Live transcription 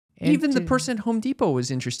Even the person at Home Depot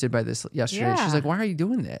was interested by this yesterday. Yeah. She's like, why are you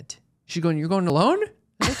doing that? She's going, you're going alone?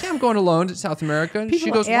 I'm like, yeah, I'm going alone to South America. And People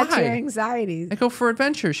she goes, add to why? your anxieties. I go for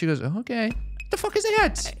adventure. She goes, okay. What the fuck is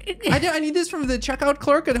that? I need this from the checkout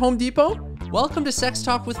clerk at Home Depot. Welcome to Sex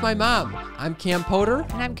Talk with my mom. I'm Cam Poter.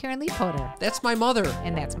 And I'm KarenLee Poter. That's my mother.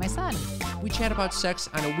 And that's my son. We chat about sex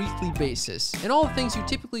on a weekly basis and all the things you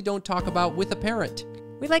typically don't talk about with a parent.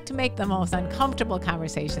 We like to make the most uncomfortable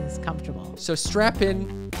conversations comfortable. So strap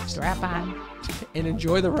in, Strap on. and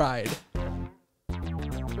enjoy the ride.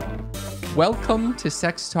 Welcome to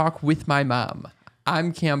Sex Talk with my mom.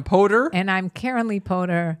 I'm Cam Poter. And I'm KarenLee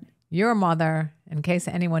Poter, your mother, in case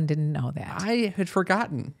anyone didn't know that. I had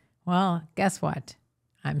forgotten. Well, guess what?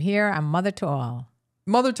 I'm here. I'm mother to all.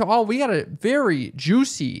 Mother to all, we got a very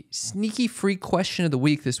juicy, sneaky freak question of the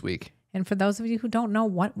week this week. And for those of you who don't know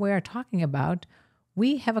what we're talking about,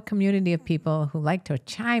 we have a community of people who like to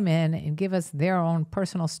chime in and give us their own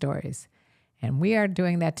personal stories. And we are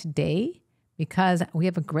doing that today because we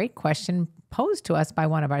have a great question posed to us by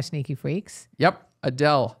one of our sneaky freaks. Yep,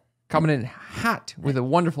 Adele coming in hot with a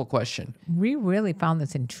wonderful question. We really found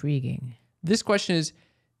this intriguing. This question is,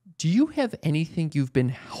 do you have anything you've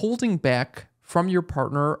been holding back from your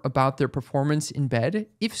partner about their performance in bed?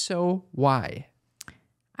 If so, why?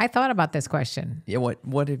 I thought about this question. Yeah,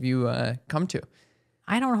 what have you come to?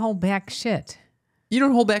 I don't hold back shit. You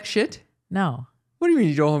don't hold back shit? No. What do you mean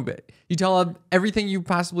you don't hold back? You tell him everything you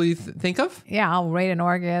possibly think of? Yeah, I'll rate an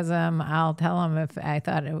orgasm. I'll tell him if I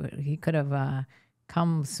thought he could have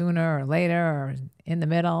come sooner or later or in the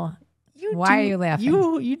middle. Why are you laughing?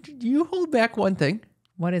 You hold back one thing.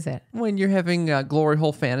 What is it? When you're having glory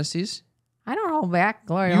hole fantasies. I don't hold back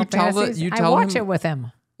glory You hole tell the- fantasies. you I tell watch him- it with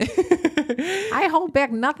him. I hold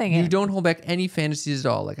back nothing. You don't hold back any fantasies at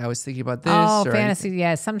all. Like I was thinking about this. Oh, or fantasy,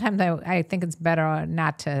 yeah. Sometimes I think it's better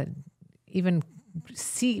not to even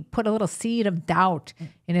put a little seed of doubt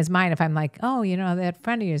in his mind. If I'm like, oh, that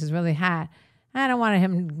friend of yours is really hot. I don't want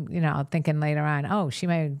him, thinking later on, oh, she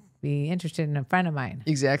might be interested in a friend of mine.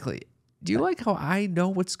 Exactly. Do you like how I know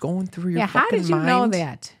what's going through your Yeah, how fucking did you mind? know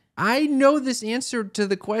that? I know this answer to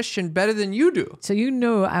the question better than you do. So you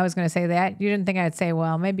knew I was going to say that. You didn't think I'd say,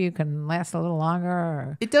 well, maybe you can last a little longer.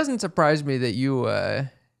 Or... It doesn't surprise me that you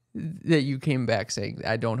came back saying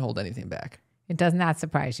I don't hold anything back. It does not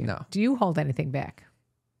surprise you. No. Do you hold anything back?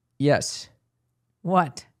 Yes.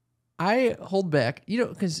 What? I hold back,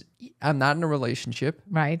 because I'm not in a relationship.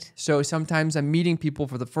 Right. So sometimes I'm meeting people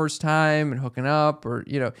for the first time and hooking up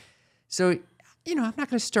so, I'm not going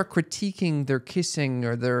to start critiquing their kissing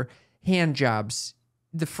or their hand jobs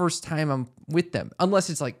the first time I'm with them, unless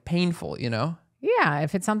it's like painful, Yeah,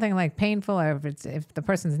 if it's something like painful or if the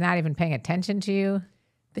person's not even paying attention to you,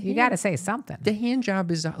 you got to say something. The hand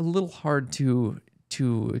job is a little hard to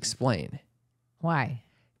explain. Why?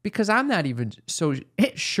 Because I'm not even so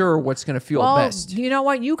sure what's going to feel Well, best. you know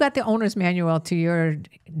what? You got the owner's manual to your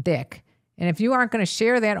dick. And if you aren't going to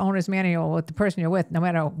share that owner's manual with the person you're with, no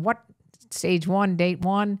matter what stage 1, date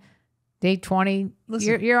 20,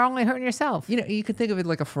 Listen, you're only hurting yourself. You can think of it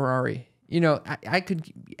like a Ferrari.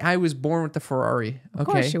 I was born with the Ferrari. Okay? Of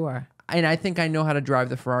course you were. And I think I know how to drive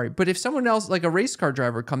the Ferrari. But if someone else, like a race car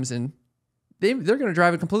driver, comes in, they're going to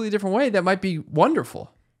drive a completely different way. That might be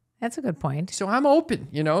wonderful. That's a good point. So I'm open.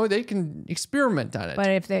 They can experiment on it. But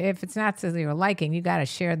if it's not to your liking, you got to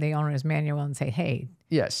share the owner's manual and say, hey,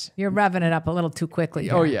 yes, you're revving it up a little too quickly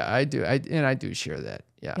here. Oh yeah, I do. I do share that.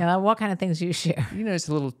 Yeah. Yeah. What kind of things do you share? It's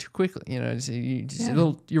a little too quickly. You're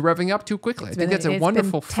revving up too quickly. I think that's a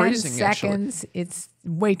wonderful been 10 phrasing. seconds. Actually, It's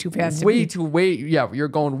way too fast. Yeah, you're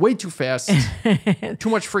going way too fast. Too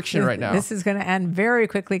much friction right now. This is going to end very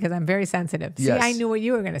quickly because I'm very sensitive. See, Yes. I knew what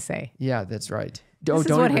you were going to say. Yeah, that's right. This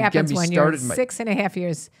is what happens when you're 6.5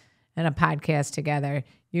 years in a podcast together.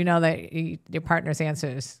 You know that your partner's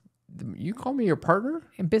answers. You call me your partner?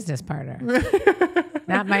 A business partner.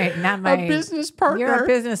 not my a business partner. You're a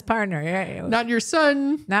business partner. Not your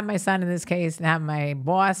son. Not my son in this case. Not my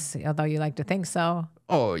boss, although you like to think so.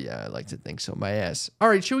 Oh yeah, I like to think so. My ass. All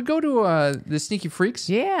right, should we go to the Sneaky Freaks?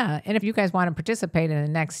 Yeah, and if you guys want to participate in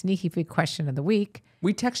the next Sneaky Freak question of the week,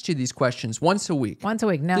 we text you these questions once a week. No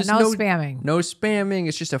There's spamming. No spamming.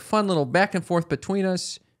 It's just a fun little back and forth between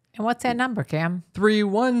us. And what's that number, Cam?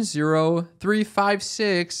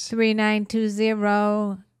 310-356.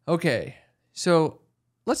 3920. Okay, so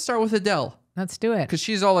let's start with Adele. Let's do it. Because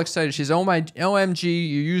she's all excited. She's, OMG, you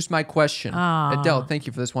used my question. Aww. Adele, thank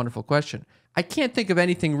you for this wonderful question. I can't think of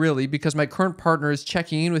anything really because my current partner is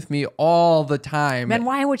checking in with me all the time. Then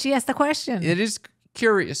why would she ask the question? It is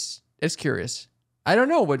curious. It's curious. I don't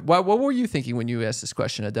know. What were you thinking when you asked this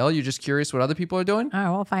question, Adele? You're just curious what other people are doing? All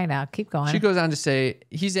right, we'll find out. Keep going. She goes on to say,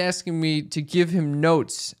 he's asking me to give him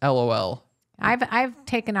notes, LOL. I've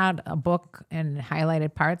taken out a book and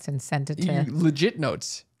highlighted parts and sent it to Legit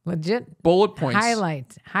notes. legit Bullet points.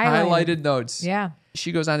 highlighted notes. Yeah.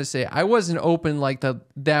 She goes on to say, I wasn't open like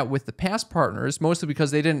that with the past partners, mostly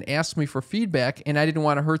because they didn't ask me for feedback and I didn't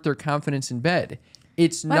want to hurt their confidence in bed.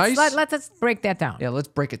 It's nice. Let's break that down. Yeah, let's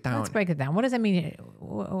break it down. Let's break it down. What does it mean?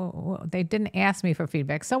 They didn't ask me for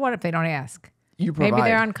feedback. So what if they don't ask? You provide. Maybe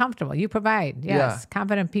they're uncomfortable. You provide. Yes. Yeah.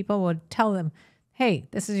 Confident people would tell them, hey,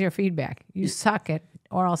 this is your feedback. You suck at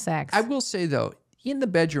oral sex. I will say, though, in the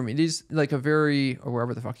bedroom, it is like or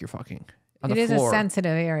wherever the fuck you're fucking. On it the is floor. a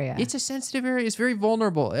sensitive area. It's a sensitive area. It's very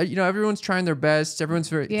vulnerable. Everyone's trying their best. Everyone's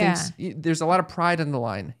there's a lot of pride on the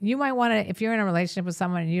line. You might want to, if you're in a relationship with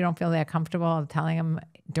someone and you don't feel that comfortable telling them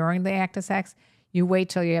during the act of sex, you wait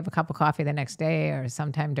till you have a cup of coffee the next day or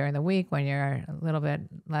sometime during the week when you're a little bit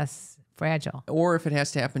less fragile. Or if it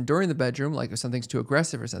has to happen during the bedroom, like if something's too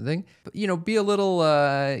aggressive or something, be a little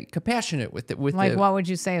compassionate with it. What would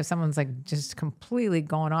you say if someone's like just completely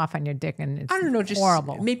going off on your dick and it's I don't know, just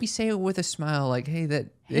horrible? Maybe say it with a smile, like, hey,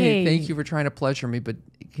 thank you for trying to pleasure me, but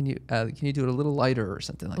can you do it a little lighter or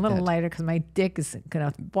something like that? A little lighter because my dick is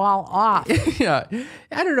gonna fall off. Yeah,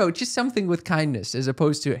 I don't know, just something with kindness as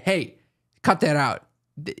opposed to, hey, cut that out.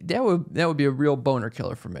 That would be a real boner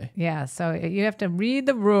killer for me. Yeah, so you have to read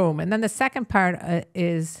the room. And then the second part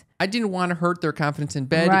is... I didn't want to hurt their confidence in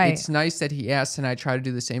bed. Right. It's nice that he asked, and I try to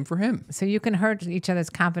do the same for him. So you can hurt each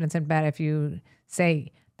other's confidence in bed if you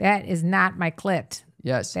say, that is not my clit.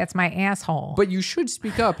 Yes. That's my asshole. But you should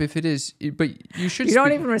speak up if it is. But you should You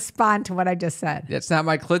don't even respond to what I just said. That's not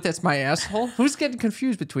my clit, that's my asshole? Who's getting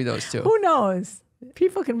confused between those two? Who knows?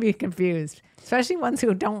 People can be confused, especially ones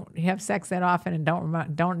who don't have sex that often and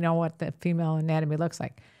don't know what the female anatomy looks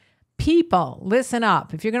like. People, listen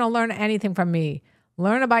up. If you're going to learn anything from me,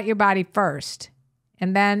 learn about your body first,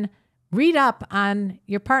 and then read up on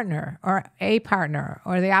your partner or a partner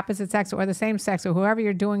or the opposite sex or the same sex or whoever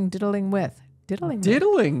you're doing diddling with.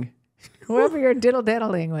 Diddling? Whoever you're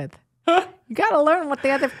diddling with. You got to learn what the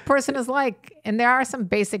other person is like. And there are some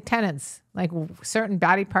basic tenets, like certain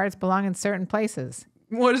body parts belong in certain places.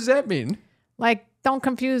 What does that mean? Like, don't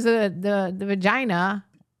confuse the vagina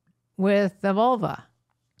with the vulva.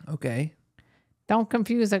 Okay. Don't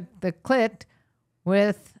confuse the clit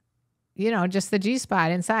with, just the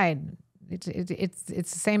G-spot inside. It's the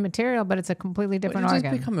same material, but it's a completely different organ.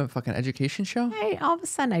 Did this become a fucking education show? Hey, all of a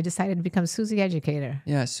sudden, I decided to become Susie Educator.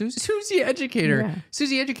 Yeah, Susie Educator. Yeah.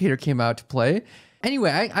 Susie Educator came out to play.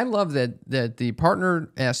 Anyway, I love that the partner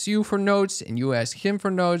asks you for notes and you ask him for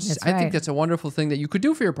notes. That's I think right. that's a wonderful thing that you could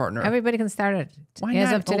do for your partner. Everybody can start it. Why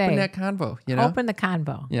as not of today. open that convo? Open the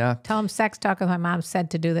convo. Yeah. Tell them sex talk with my mom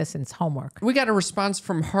said to do this and it's homework. We got a response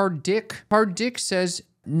from Hard Dick. Hard Dick says,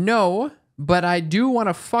 no, but I do want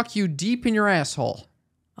to fuck you deep in your asshole.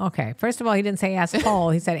 Okay. First of all, he didn't say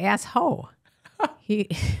asshole. He said asshole.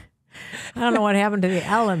 I don't know what happened to the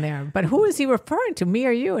L in there, but who is he referring to, me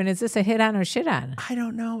or you? And is this a hit on or shit on? I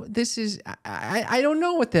don't know. This is, I don't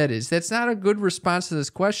know what that is. That's not a good response to this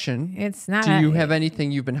question. It's not. Do you have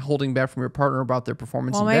anything you've been holding back from your partner about their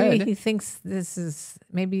performance in bed? Maybe he thinks this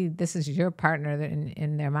is your partner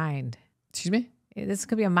in their mind. Excuse me? This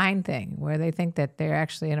could be a mind thing where they think that they're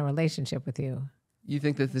actually in a relationship with you. You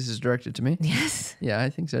think that this is directed to me? Yes. Yeah, I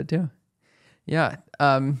think so too. Yeah.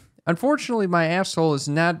 Unfortunately, my asshole is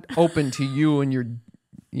not open to you and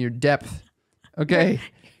your depth. Okay.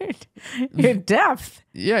 Your depth.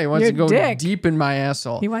 Yeah, he wants Your to go dick. deep in my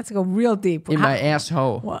asshole. He wants to go real deep. In my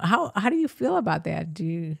asshole. Well, how do you feel about that? Do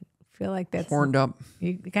you feel like that's Horned up.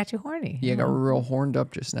 You got you horny? Yeah, I got real horned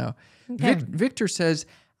up just now. Okay. Victor says,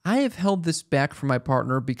 I have held this back from my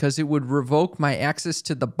partner because it would revoke my access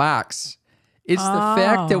to the box. It's the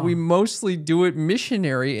fact that we mostly do it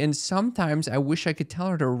missionary, and sometimes I wish I could tell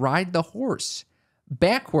her to ride the horse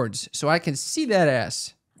backwards so I can see that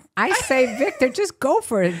ass. I say, Victor, just go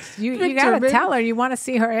for it. You got to tell her you want to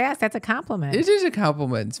see her ass. That's a compliment. It is a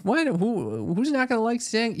compliment. Who's not going to like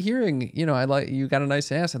hearing, I like you got a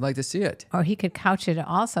nice ass. I'd like to see it. Or he could couch it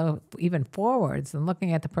also even forwards and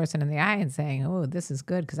looking at the person in the eye and saying, oh, this is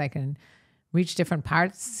good because I can reach different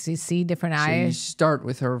parts, see different So you eyes. start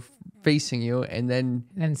with her facing you and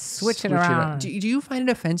then switch it around. Do you find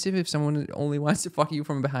it offensive if someone only wants to fuck you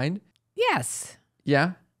from behind? Yes.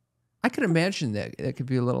 Yeah. I could imagine that. That could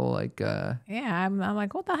be a little like, yeah, I'm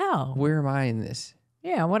like, what the hell? where am I in this?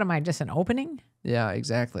 Yeah, what am I, just an opening? Yeah,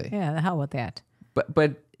 exactly. Yeah, the hell with that. But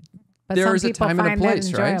But there some is a people time and a find place,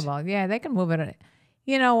 that right? enjoyable. Yeah, they can move it.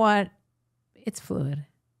 You know what? It's fluid.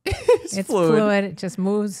 It's fluid. It just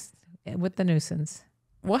moves with the nuisance.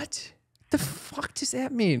 What the fuck does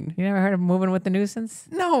that mean? You never heard of moving with the nuisance?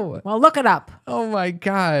 No. Well, look it up. Oh my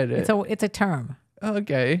God. It's a term.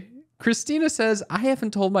 Okay. Christina says, I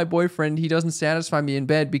haven't told my boyfriend he doesn't satisfy me in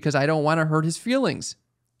bed because I don't want to hurt his feelings.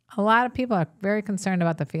 A lot of people are very concerned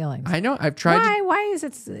about the feelings. I know. I've tried. Why is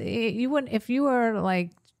it? You wouldn't, if you were like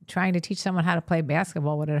trying to teach someone how to play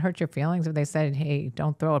basketball, would it hurt your feelings if they said, "Hey,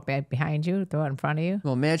 don't throw it back behind you, throw it in front of you"?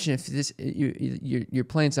 Well, imagine if you're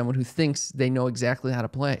playing someone who thinks they know exactly how to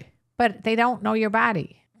play, but they don't know your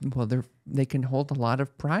body. Well, they can hold a lot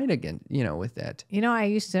of pride again, with that. I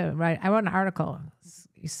used to write. I wrote an article.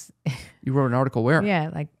 You wrote an article where? Yeah,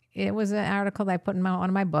 like it was an article that I put in one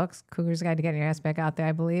of my books, Cougar's Guide to Getting Your Ass Back Out There,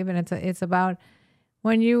 I believe, and it's about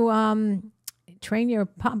when you train your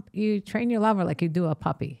lover like you do a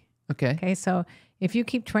puppy. Okay. So if you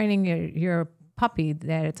keep training your puppy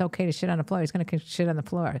that it's okay to shit on the floor, he's going to shit on the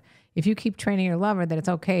floor. If you keep training your lover that it's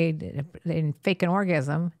okay to fake an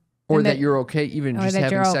orgasm, or that you're okay even just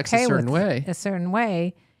having sex a certain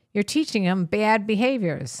way, you're teaching him bad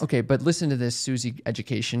behaviors. Okay, but listen to this, Susie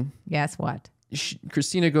Education. Yes, what?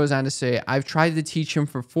 Christina goes on to say, I've tried to teach him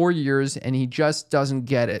for 4 years and he just doesn't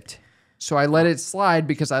get it. So I let it slide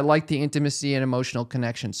because I like the intimacy and emotional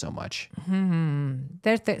connection so much.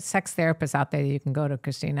 There's sex therapists out there that you can go to,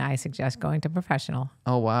 Christina. I suggest going to professional.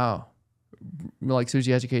 Oh, wow. Like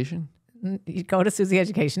Susie Education? You go to Susie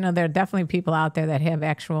Education. No, there are definitely people out there that have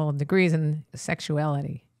actual degrees in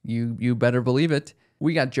sexuality. You better believe it.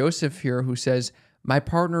 We got Joseph here who says, my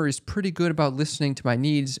partner is pretty good about listening to my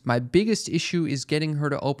needs. My biggest issue is getting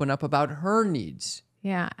her to open up about her needs.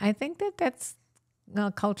 Yeah, I think that's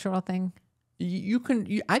a cultural thing.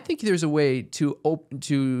 I think there's a way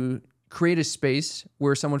to create a space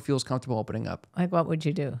where someone feels comfortable opening up. Like what would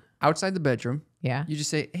you do? Outside the bedroom. Yeah. You just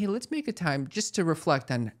say, hey, let's make a time just to reflect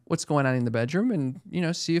on what's going on in the bedroom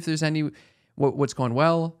and, see if there's what's going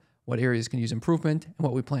well, what areas can use improvement, and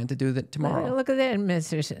what we plan to do tomorrow. Look at that,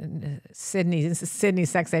 Mr. Sydney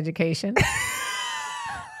Sex Education.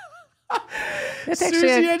 That's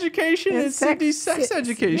Susie Education and Sydney Sex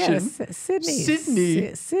Education.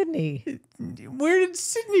 Yes, Sydney. Where did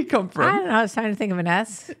Sydney come from? I don't know. I was trying to think of an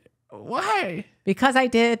S. Why? Because I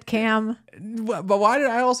did, Cam. But why did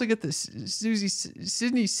I also get this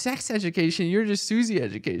Sydney Sex Education? You're just Susie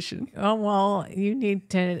Education. Oh, well, you need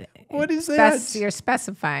to... What is that? You're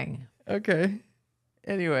specifying. Okay.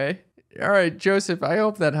 Anyway. All right, Joseph, I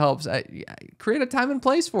hope that helps. I create a time and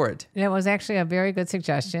place for it. It was actually a very good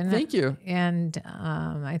suggestion. Thank you. And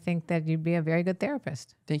I think that you'd be a very good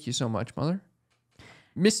therapist. Thank you so much, Mother.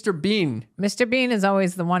 Mr. Bean. Mr. Bean is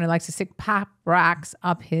always the one who likes to stick pop rocks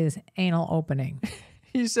up his anal opening.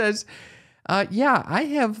 He says, yeah, I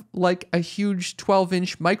have like a huge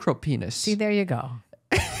 12-inch micro penis. See, there you go.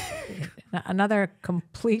 Another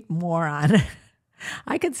complete moron.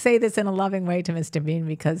 I could say this in a loving way to Mr. Bean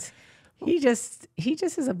because he just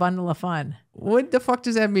is a bundle of fun. What the fuck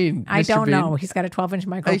does that mean? I Mr. don't Bean? know. He's got a 12-inch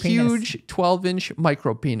micro penis. A huge 12-inch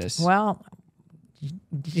micro penis. Well,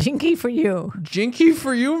 jinky for you. Jinky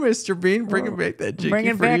for you, Mr. Bean. Bringing back that jinky for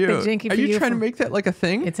you. Bringing back the jinky for you. Are you trying to make that like a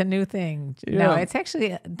thing? It's a new thing. Yeah. No, it's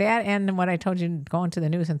actually that and what I told you, going to the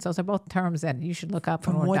nuisance. Those are both terms that you should look up.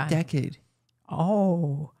 From what decade?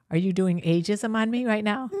 Oh, are you doing ageism on me right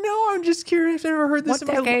now? No, I'm just curious. I've never heard this.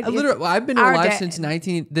 What decade? I've been alive since the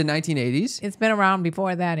 1980s. It's been around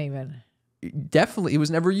before that even. Definitely. It was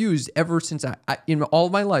never used ever since in all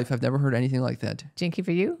my life. I've never heard anything like that. Jinky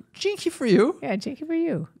for you? Jinky for you? Yeah, jinky for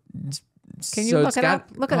you. Can you look it up?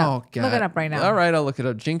 Look it up. God. Look it up right now. All right, I'll look it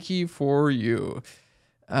up. Jinky for you.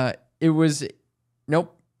 It was,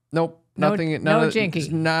 nope, nothing. No jinky. It's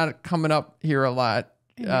not coming up here a lot.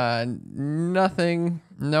 Nothing.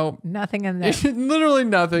 Nope. Nothing in there. Literally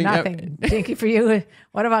nothing. Nothing. Jinky for you.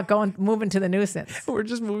 What about moving to the nuisance? We're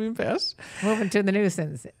just moving past. Moving to the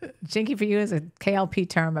nuisance. Jinky for you is a KLP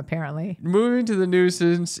term, apparently. Moving to the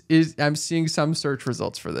nuisance I'm seeing some search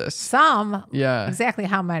results for this. Some? Yeah. Exactly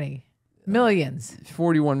how many? Millions.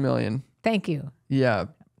 41 million. Thank you. Yeah.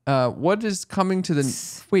 What is coming to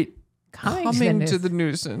the... Wait. Coming to the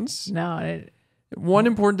nuisance. No, one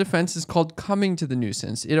important defense is called coming to the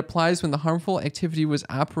nuisance. It applies when the harmful activity was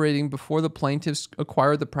operating before the plaintiffs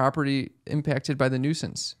acquired the property impacted by the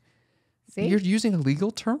nuisance. See? You're using a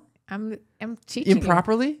legal term? I'm teaching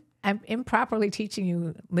improperly? I'm improperly teaching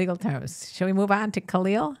you legal terms. Shall we move on to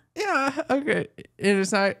Khalil? Yeah, okay.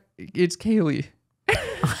 It's Kaylee.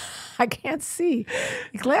 I can't see.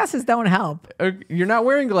 Glasses don't help. You're not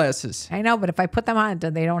wearing glasses. I know, but if I put them on,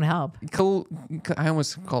 they don't help. I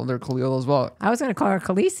almost called her Khalil as well. I was going to call her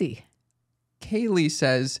Khaleesi. Kaylee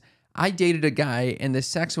says, I dated a guy and the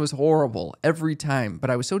sex was horrible every time, but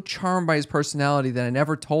I was so charmed by his personality that I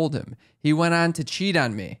never told him. He went on to cheat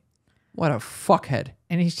on me. What a fuckhead.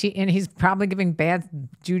 And he's probably giving bad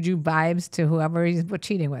juju vibes to whoever he's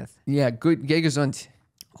cheating with. Yeah, good Geggesund.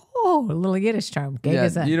 Oh, a little Yiddish term.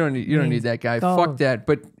 Yeah, you don't need that guy. Go. Fuck that.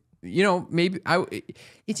 But maybe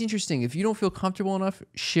it's interesting if you don't feel comfortable enough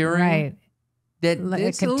sharing. Right. That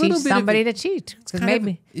It could teach somebody to cheat.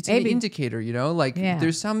 It's an indicator,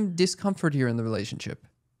 there's some discomfort here in the relationship.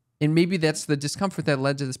 And maybe that's the discomfort that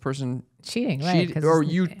led to this person cheating, right? Or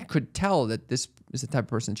you could tell that this is the type of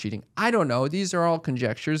person cheating. I don't know. These are all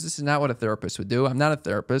conjectures. This is not what a therapist would do. I'm not a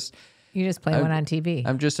therapist. You just play one on TV.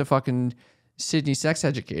 I'm just a fucking Sydney sex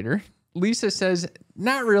educator. Lisa says,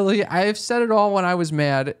 not really. I have said it all when I was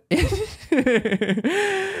mad.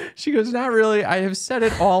 She goes, not really. I have said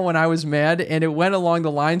it all when I was mad. And it went along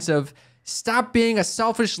the lines of, stop being a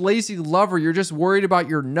selfish, lazy lover. You're just worried about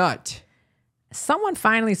your nut. Someone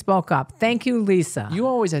finally spoke up. Thank you, Lisa. You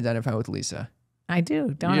always identify with Lisa. I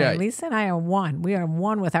do, don't I? Lisa and I are one. We are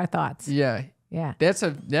one with our thoughts. Yeah. Yeah.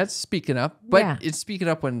 That's speaking up. But it's speaking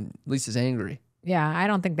up when Lisa's angry. Yeah, I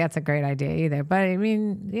don't think that's a great idea either. But I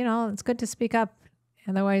mean, it's good to speak up.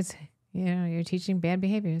 Otherwise, you're teaching bad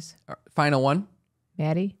behaviors. Final one.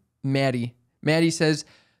 Maddie says,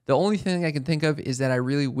 the only thing I can think of is that I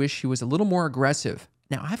really wish he was a little more aggressive.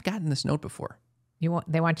 Now, I've gotten this note before.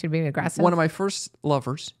 They want you to be aggressive? One of my first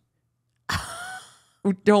lovers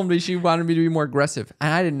who told me she wanted me to be more aggressive.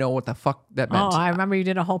 And I didn't know what the fuck that meant. Oh, I remember you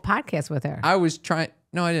did a whole podcast with her. I was trying.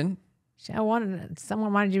 No, I didn't.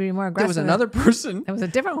 Someone wanted you to be more aggressive. There was another person. That was a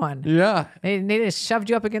different one. Yeah. They just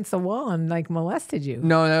shoved you up against the wall and molested you.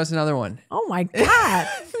 No, that was another one. Oh my God.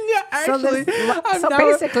 Yeah, actually. So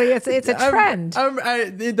basically it's a trend.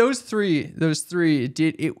 Those three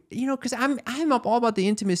did it, because I'm up all about the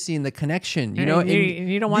intimacy and the connection, and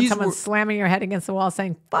you don't want someone slamming your head against the wall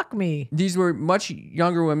saying, fuck me. These were much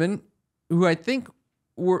younger women who I think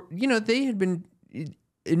were, they had been,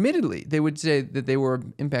 admittedly, they would say that they were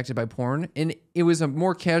impacted by porn, and it was a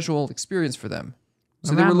more casual experience for them.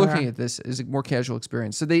 So they were looking at this as a more casual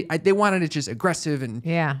experience. So they wanted it just aggressive and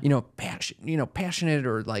passionate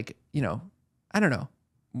or I don't know,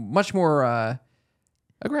 much more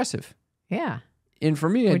aggressive. Yeah. And for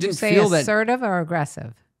me, I didn't feel that. Would you say assertive or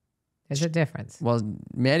aggressive? There's a difference. Well,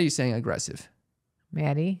 Maddie's saying aggressive.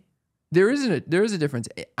 Maddie, there is a difference,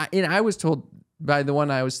 and I was told by the one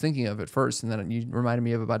I was thinking of at first, and then you reminded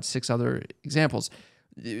me of about 6 other examples.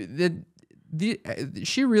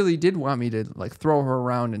 She really did want me to throw her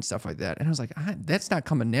around and stuff like that. And I was like, that's not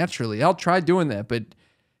coming naturally. I'll try doing that, but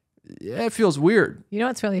it feels weird. You know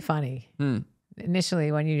what's really funny?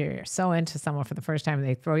 Initially, when you're so into someone for the first time,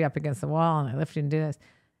 they throw you up against the wall and they lift you and do this.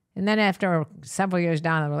 And then after several years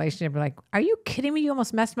down in the relationship, you're like, are you kidding me? You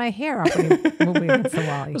almost messed my hair up when you moved me against the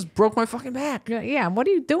wall. I just broke my fucking back. Yeah, what are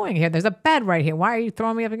you doing here? There's a bed right here. Why are you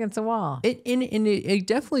throwing me up against the wall? It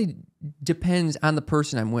definitely depends on the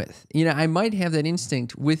person I'm with. I might have that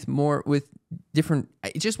instinct with different.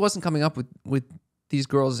 It just wasn't coming up with these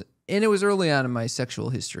girls, and it was early on in my sexual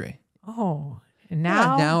history. Oh, and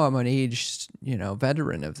now I'm an aged,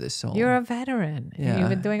 veteran of this whole. You're a veteran. Yeah. And you've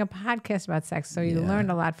been doing a podcast about sex, so you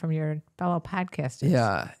learned a lot from your fellow podcasters.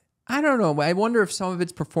 Yeah. I don't know. I wonder if some of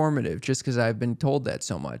it's performative just because I've been told that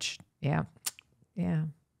so much. Yeah. Yeah.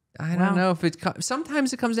 I don't know if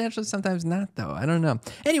sometimes it comes naturally, sometimes not, though. I don't know.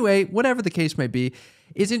 Anyway, whatever the case may be,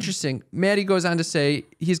 it's interesting. Maddie goes on to say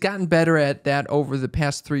he's gotten better at that over the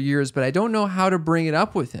past 3 years, but I don't know how to bring it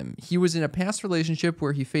up with him. He was in a past relationship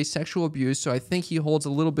where he faced sexual abuse, so I think he holds a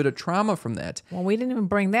little bit of trauma from that. Well, we didn't even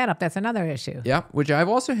bring that up. That's another issue. Yeah, which I've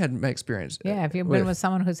also had my experience. Yeah, if you've been with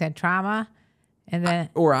someone who's had trauma, and then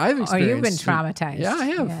or I've experienced, or you've been traumatized. Yeah, I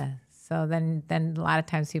have. Yeah. So then a lot of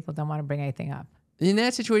times people don't want to bring anything up. In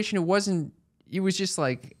that situation, it was just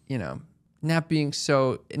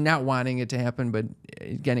not wanting it to happen, but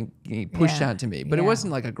getting pushed onto me. But it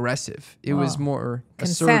wasn't aggressive. It was more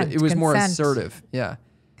assertive. It was more assertive. Yeah.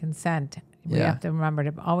 Consent. We have to remember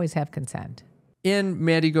to always have consent. And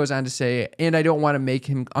Maddie goes on to say, and I don't want to make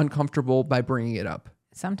him uncomfortable by bringing it up.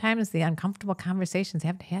 Sometimes the uncomfortable conversations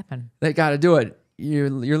have to happen. They got to do it.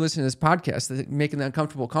 You're listening to this podcast, making the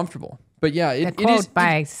uncomfortable comfortable. But yeah, it is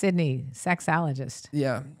by Sydney, sexologist.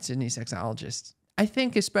 Yeah, Sydney, sexologist. I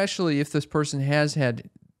think especially if this person has had,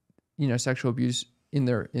 sexual abuse in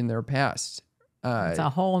their past. It's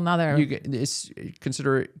a whole nother.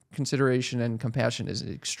 Consideration and compassion is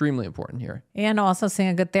extremely important here. And also seeing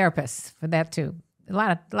a good therapist for that too. A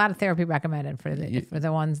lot of therapy recommended for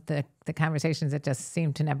the ones the conversations that just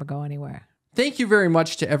seem to never go anywhere. Thank you very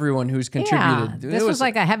much to everyone who's contributed. Yeah, this was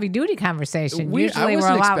like a heavy-duty conversation. Usually we're a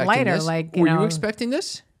wasn't lot expecting lighter. this. Like, Were you expecting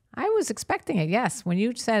this? I was expecting it, yes. When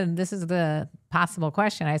you said this is the possible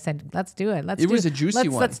question, I said, let's do it. It was a juicy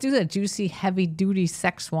one. Let's do the juicy, heavy-duty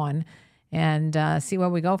sex one and see where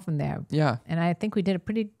we go from there. Yeah. And I think we did a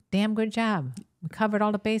pretty damn good job. We covered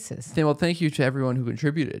all the bases. Well, thank you to everyone who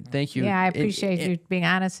contributed. Thank you. Yeah, I appreciate you being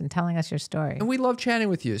honest and telling us your story. And we love chatting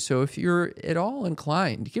with you. So if you're at all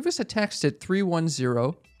inclined, give us a text at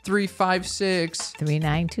 310-356.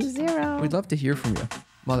 3920. We'd love to hear from you.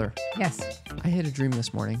 Mother. Yes. I had a dream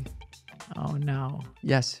this morning. Oh, no.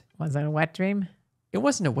 Yes. Was it a wet dream? It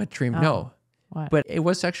wasn't a wet dream, no. What? But it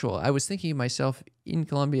was sexual. I was thinking of myself in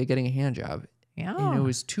Colombia getting a hand job. Yeah. And it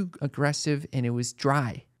was too aggressive and it was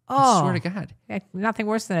dry. Oh. I swear to God. Nothing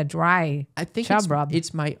worse than a dry I think chub rub.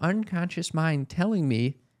 it's my unconscious mind telling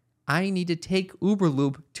me I need to take Uber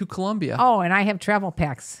Lube to Colombia. Oh, and I have travel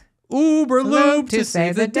packs. Uber Lube to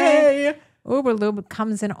save the day. Uber Lube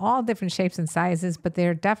comes in all different shapes and sizes, but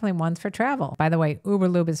they're definitely ones for travel. By the way, Uber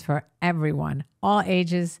Lube is for everyone, all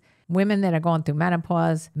ages, women that are going through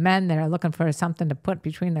menopause, men that are looking for something to put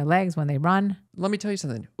between their legs when they run. Let me tell you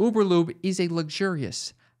something. Uber Lube is a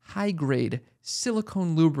luxurious, high-grade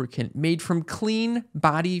silicone lubricant made from clean,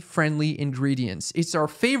 body-friendly ingredients. It's our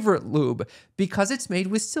favorite lube because it's made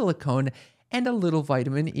with silicone and a little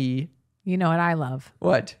vitamin E. You know what I love?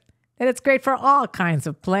 What? That it's great for all kinds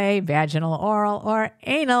of play, vaginal, oral, or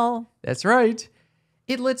anal. That's right.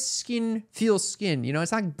 It lets skin feel skin. You know,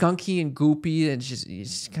 it's not gunky and goopy and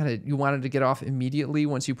just kind of, you wanted to get off immediately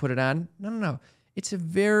once you put it on. No. It's a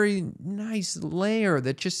very nice layer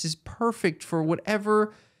that just is perfect for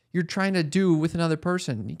whatever you're trying to do with another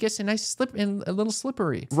person. It gets a nice slip and a little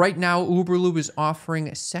slippery. Right now, Uber Lube is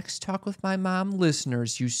offering Sex Talk with My Mom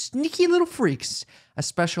listeners, you sneaky little freaks, a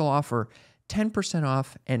special offer, 10%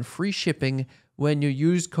 off and free shipping when you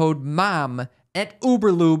use code MOM at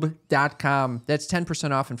uberlube.com. That's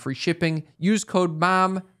 10% off and free shipping. Use code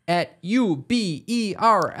MOM at uberlube.com.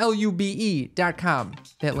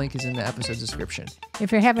 That link is in the episode description.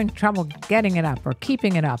 If you're having trouble getting it up or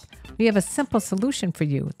keeping it up, we have a simple solution for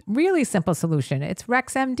you. Really simple solution. It's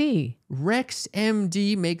RexMD.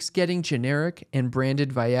 RexMD makes getting generic and branded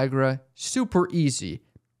Viagra super easy.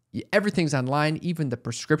 Everything's online, even the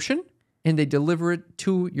prescription, and they deliver it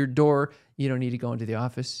to your door. You don't need to go into the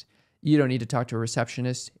office. You don't need to talk to a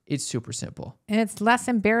receptionist. It's super simple. And it's less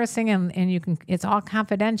embarrassing and it's all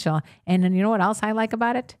confidential. And then you know what else I like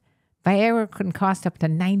about it? Viagra can cost up to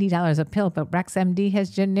 $90 a pill, but RexMD has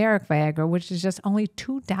generic Viagra, which is just only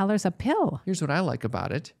 $2 a pill. Here's what I like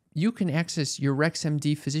about it. You can access your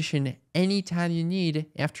RexMD physician anytime you need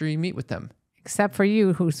after you meet with them. Except for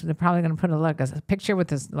you, who's probably going to put a picture with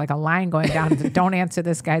this, like a line going down. Don't answer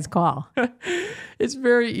this guy's call. It's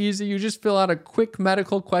very easy. You just fill out a quick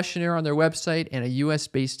medical questionnaire on their website, and a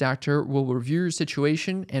U.S.-based doctor will review your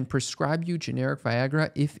situation and prescribe you generic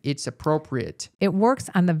Viagra if it's appropriate. It works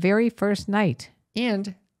on the very first night.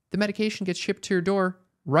 And the medication gets shipped to your door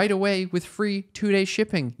right away with free 2-day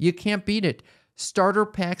shipping. You can't beat it. Starter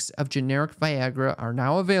packs of generic Viagra are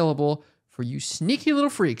now available for you sneaky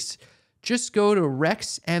little freaks. Just go to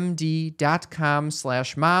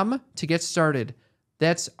rexmd.com/mom to get started.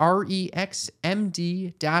 That's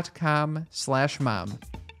rexmd.com/mom.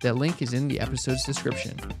 That link is in the episode's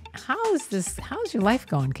description. How's your life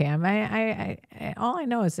going, Cam? I all I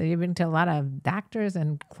know is that you've been to a lot of doctors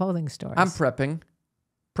and clothing stores. I'm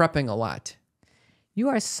prepping a lot. You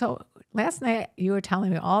are so. Last night you were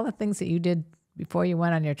telling me all the things that you did before you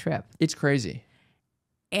went on your trip. It's crazy.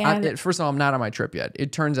 And first of all, I'm not on my trip yet.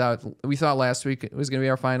 It turns out we thought last week it was going to be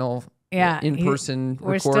our final in-person recording.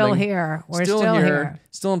 We're still here. We're still here.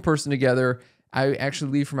 Still in person together. I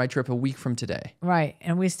actually leave for my trip a week from today. Right.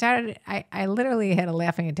 And we started, I literally had a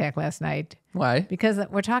laughing attack last night. Why? Because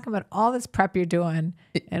we're talking about all this prep you're doing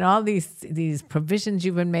and all these provisions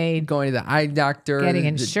you've been made. Going to the eye doctor. Getting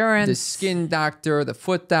insurance. The skin doctor, the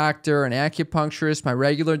foot doctor, an acupuncturist, my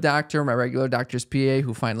regular doctor's PA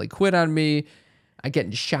who finally quit on me. I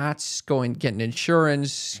getting shots, getting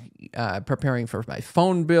insurance, preparing for my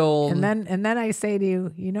phone bill. And then I say to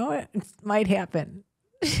you, you know what might happen?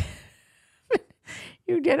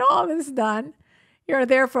 You did all this done. You're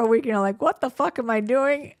there for a week and you're like, what the fuck am I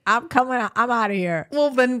doing? I'm out of here.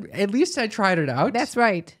 Well, then at least I tried it out. That's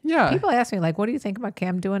right. Yeah. People ask me, like, what do you think about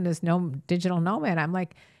Cam doing this digital nomad? I'm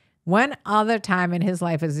like, when other time in his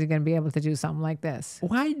life is he going to be able to do something like this?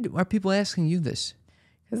 Why are people asking you this?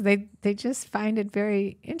 Because they just find it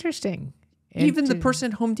very interesting. Even the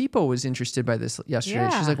person at Home Depot was interested by this yesterday.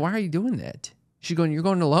 Yeah. She's like, why are you doing that? She's going, you're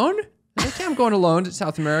going alone? I'm like, yeah, I'm going alone to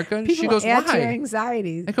South America. And People she goes, add to your why?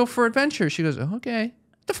 anxieties. I go for adventure. She goes, oh, okay.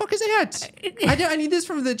 What the fuck is that? I need this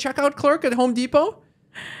from the checkout clerk at Home Depot.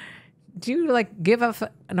 Do you like give off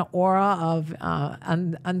an aura of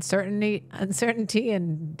uncertainty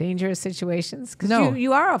in dangerous situations? Because No. you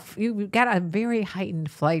got a very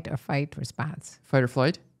heightened flight or fight response. Fight or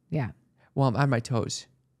flight? Yeah, Well, I'm on my toes.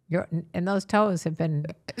 and those toes have been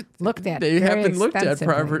looked at. They have very been looked at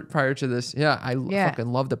extensively. prior to this. Yeah, I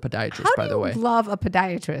fucking love the podiatrist, How by the way. do you love a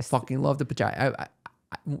podiatrist? Fucking love the podiatrist. I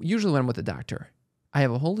usually when I'm with the doctor, I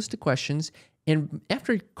have a whole list of questions. And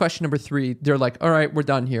after question number 3, they're like, all right, we're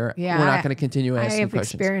done here. Yeah, we're not going to continue I asking have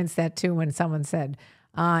questions. experienced that too when someone said,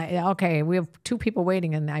 okay, we have 2 people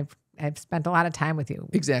waiting and I've spent a lot of time with you.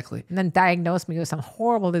 Exactly. And then diagnose me with some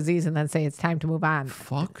horrible disease and then say it's time to move on.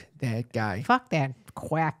 Fuck that guy. Fuck that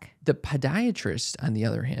quack. The podiatrist, on the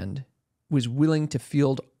other hand, was willing to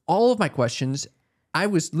field all of my questions. I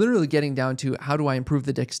was literally getting down to how do I improve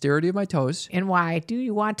the dexterity of my toes? And why? Do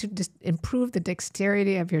you want to just improve the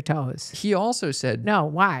dexterity of your toes? He also said, No,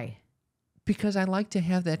 why? because I like to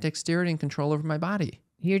have that dexterity and control over my body.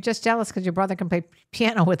 You're just jealous because your brother can play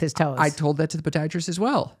piano with his toes. I told that to the podiatrist as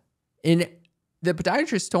well. And the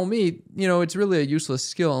podiatrist told me, it's really a useless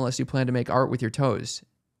skill unless you plan to make art with your toes,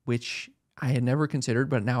 which I had never considered,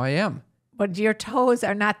 but now I am. But your toes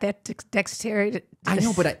are not that dexterity. I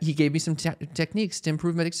know, but he gave me some techniques to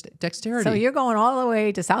improve my dexterity. So you're going all the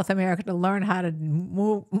way to South America to learn how to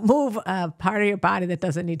move a part of your body that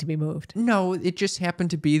doesn't need to be moved. No, it just happened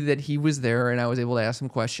to be that he was there and I was able to ask him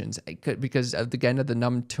questions because of the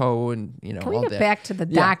numb toe and, Can all we that. get back to the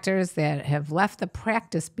doctors that have left the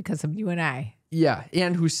practice because of you and I? Yeah,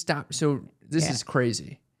 and who stopped. So this is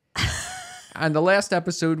crazy. On the last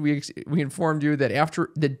episode, we informed you that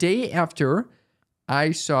the day after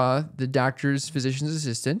I saw the doctor's physician's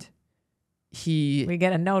assistant, we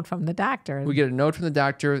get a note from the doctor. we get a note from the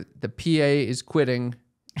doctor. The PA is quitting,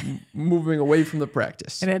 moving away from the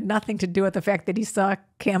practice. And it had nothing to do with the fact that he saw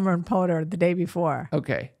Cameron Poter the day before.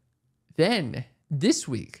 Okay. Then this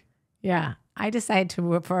week, Yeah. I decided to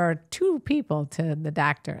refer 2 people to the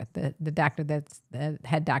doctor, the doctor that's the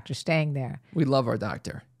head doctor staying there. we love our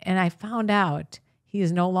doctor. And I found out he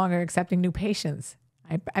is no longer accepting new patients.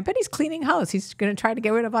 I bet he's cleaning house. He's going to try to get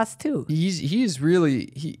rid of us too. He's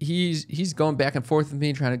going back and forth with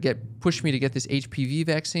me, trying to push me to get this HPV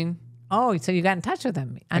vaccine. Oh, so you got in touch with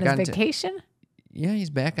him on his vacation? Yeah, he's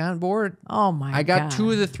back on board. Oh my God. I got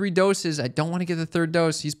 2 of the 3 doses. I don't want to get the 3rd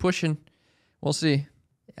dose. He's pushing. We'll see.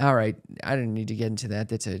 All right. I didn't need to get into that.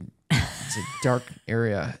 It's a dark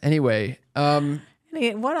area. Anyway,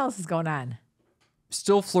 What else is going on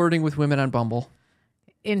still flirting with women on Bumble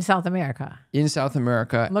in South America? in South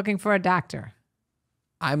America. Looking for a doctor.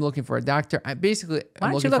 I'm looking for a doctor. I'm Why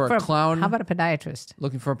don't looking you look for a clown. How about a podiatrist?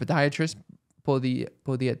 Looking for a podiatrist.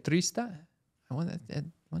 Podiatrista. I wonder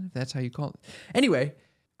if that's how you call it. Anyway,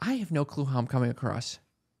 I have no clue how I'm coming across.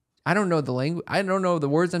 I don't know the language. I don't know the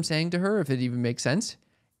words I'm saying to her, if it even makes sense.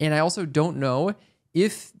 And I also don't know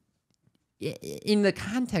if, in the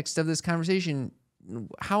context of this conversation,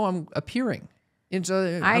 how I'm appearing. And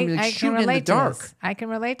so I'm I can shooting in the relate to dark. this. I can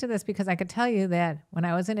relate to this because I could tell you that when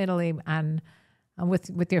I was in Italy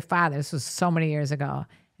with your father, this was so many years ago,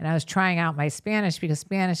 and I was trying out my Spanish because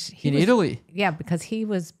Spanish Italy. Yeah, because he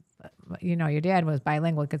was, your dad was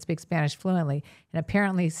bilingual, could speak Spanish fluently, and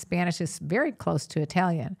apparently Spanish is very close to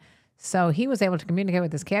Italian. So he was able to communicate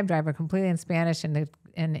with his cab driver completely in Spanish and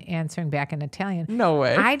answering back in Italian. No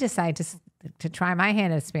way. I decided to try my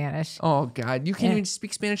hand at Spanish. Oh, God. You can't even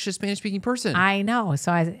speak Spanish to a Spanish-speaking person. I know.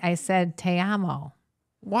 So I said, te amo.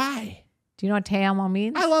 Why? Do you know what te amo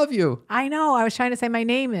means? I love you. I know. I was trying to say my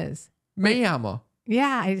name is. Me amo.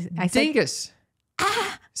 Yeah. I said, Dingus.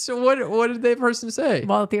 So what did that person say?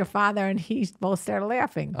 both your father and he both started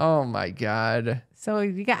laughing. Oh, my God. So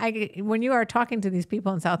when you are talking to these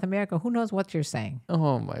people in South America, who knows what you're saying?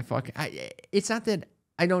 Oh, my fucking... It's not that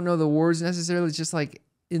I don't know the words necessarily. It's just like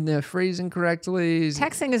in the phrasing correctly.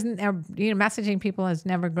 Texting isn't, messaging people is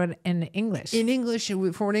never good in English. In English,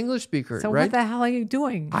 for an English speaker, So right? what the hell are you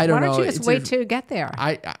doing? I don't know. Why don't you just wait to get there?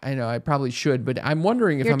 I know. I probably should, but I'm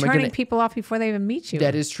wondering if You're I'm turning going to... people off before they even meet you.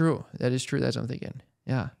 That is true. That's what I'm thinking.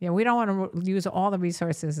 Yeah. Yeah, we don't want to use all the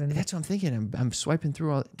resources. And That's what I'm thinking. I'm swiping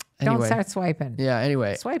through all... Anyway. Don't start swiping. Yeah,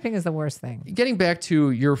 anyway. Swiping is the worst thing. Getting back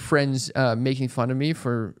to your friends making fun of me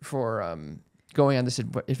for going on this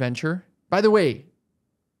adventure. By the way,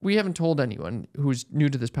 we haven't told anyone who's new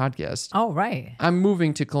to this podcast. Oh, right. I'm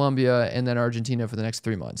moving to Colombia and then Argentina for the next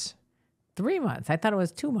 3 months. 3 months. I thought it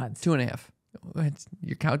was 2 months. 2.5. What?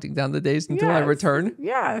 You're counting down the days until I return?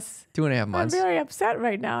 Yes. 2.5 months. I'm very upset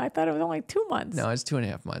right now. I thought it was only 2 months. No, it's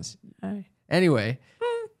 2.5 months. All right. Anyway,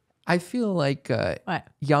 I feel like What?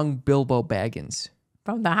 young Bilbo Baggins.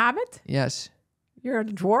 From The Hobbit? Yes. You're a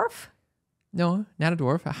dwarf? No, not a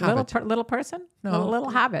dwarf. A hobbit. Little person? No. Little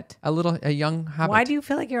hobbit. A young hobbit. Why do you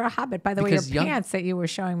feel like you're a hobbit? By the way, Because your pants that you were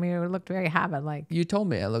showing me looked very hobbit-like. You told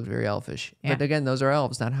me I looked very elfish. Yeah. But again, those are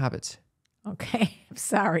elves, not hobbits. Okay. I'm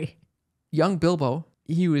sorry. Young Bilbo,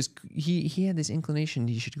 he had this inclination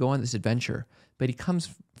he should go on this adventure, but he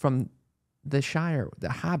comes from the Shire. The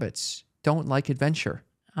hobbits don't like adventure.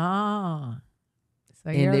 Oh. So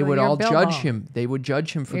And they would all Bilbo. judge him. They would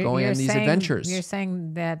judge him for going on these adventures. You're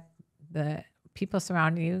saying that the people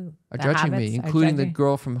surrounding you Are the judging hobbits me, are including the judging?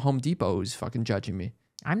 girl from Home Depot who's fucking judging me.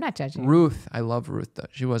 I'm not judging you. Ruth. I love Ruth, though.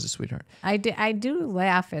 She was a sweetheart. I do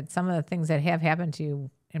laugh at some of the things that have happened to you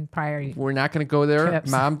in prior. We're not going to go there. Trips.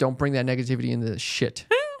 Mom, don't bring that negativity into this shit.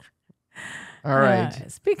 All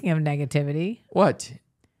right. Speaking of negativity, What?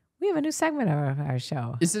 we have a new segment of our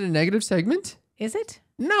show. Is it a negative segment? Is it?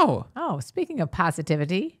 No. Oh, speaking of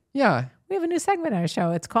positivity, Yeah. we have a new segment on our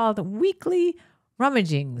show. It's called Weekly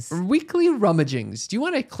Rummagings. Weekly Rummagings. Do you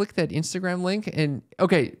want to click that Instagram link? And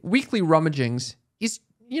okay, Weekly Rummagings is,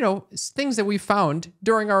 things that we found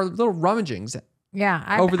during our little rummagings.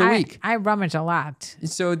 Yeah, Over the week. I rummage a lot.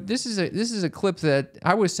 So this is a clip that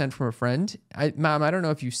I was sent from a friend. Mom, I don't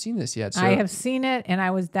know if you've seen this yet. So I have seen it, and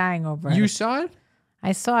I was dying over it. You saw it?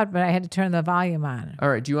 I saw it, but I had to turn the volume on. All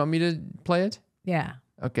right. Do you want me to play it? Yeah.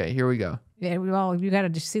 Okay, here we go. Yeah, well, you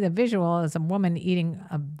got to see the visual as a woman eating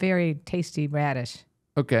a very tasty radish.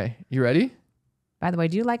 Okay, you ready? By the way,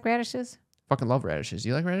 do you like radishes? Fucking love radishes. Do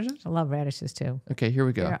you like radishes? I love radishes too. Okay, here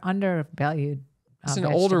we go. They're undervalued. It's an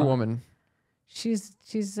older vegetable. woman. She's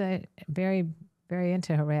very, very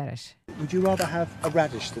into her radish. Would you rather have a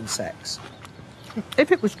radish than sex?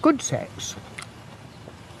 If it was good sex,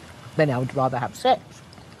 then I would rather have sex.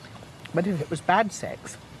 But if it was bad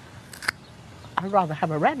sex, I'd rather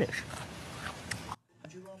have a radish.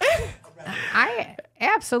 I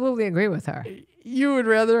absolutely agree with her. You would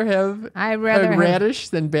rather have I'd rather a have- radish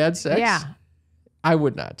than bad sex? Yeah. I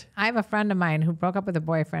would not. I have a friend of mine who broke up with a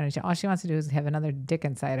boyfriend, and all she wants to do is have another dick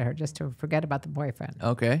inside of her just to forget about the boyfriend.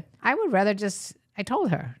 Okay. I would rather I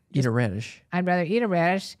told her, Eat a radish. I'd rather eat a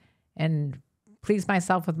radish and please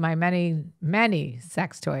myself with my many, many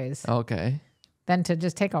sex toys Okay. than to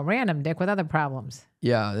just take a random dick with other problems.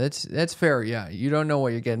 Yeah, that's fair. Yeah, you don't know what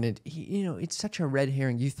you're getting. It's such a red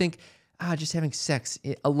herring. You think, just having sex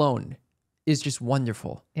alone is just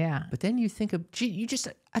wonderful. Yeah. But then you think of, you just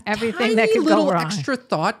a Everything tiny that could go little wrong. extra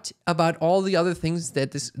thought about all the other things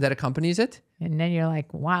that accompanies it. And then you're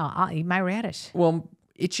like, wow, I'll eat my radish. Well,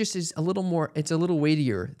 it just is a little more. It's a little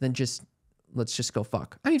weightier than just let's just go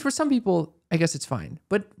fuck. I mean, for some people, I guess it's fine,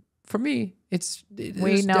 but for me, it's We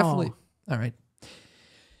know. definitely all right.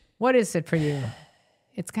 What is it for you?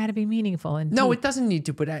 It's got to be meaningful. And No, deep. it doesn't need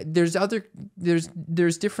to. But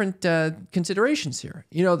there's different considerations here.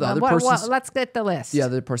 The other Well, person's let's get the list. the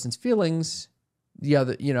other person's feelings, the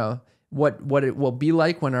other what it will be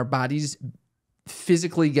like when our bodies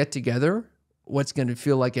physically get together. What's going to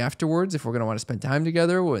feel like afterwards? If we're going to want to spend time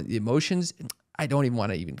together, what the emotions. I don't even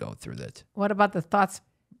want to even go through that. What about the thoughts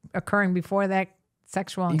occurring before that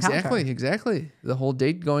sexual encounter? Exactly. The whole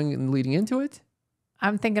date going and leading into it.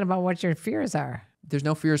 I'm thinking about what your fears are. There's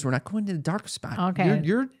no fears. We're not going to the dark spot. Okay.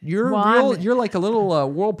 You're Well, you're like a little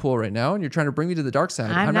whirlpool right now, and you're trying to bring me to the dark side.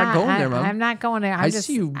 I'm not going there, Mom. I'm not going there. I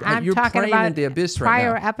see you. I'm You're talking praying about into the abyss right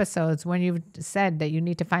prior now. episodes when you've said that you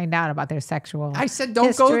need to find out about their sexual. I said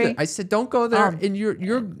don't go history. there. I said don't go there, Oh, and you're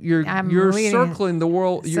I'm reading- circling the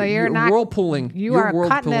world. So You're not whirlpooling. You You're are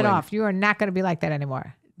cutting it whirlpooling. off. You are not going to be like that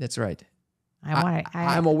anymore. That's right. I'm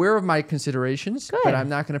I'm aware of my considerations, Good. but I'm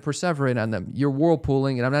not going to perseverate on them. You're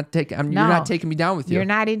whirlpooling, and I'm not taking. You're No. not taking me down with you. You're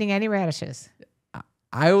not eating any radishes.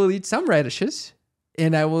 I will eat some radishes,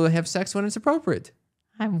 and I will have sex when it's appropriate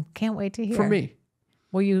I can't wait to hear. for me.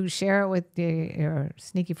 Will you share it with your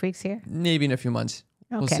sneaky freaks here? Maybe in a few months.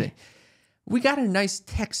 We'll Okay. see. We got a nice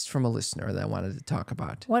text from a listener that I wanted to talk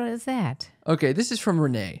about. What is that? Okay, this is from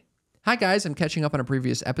Renee. Hi guys, I'm catching up on a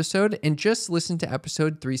previous episode and just listened to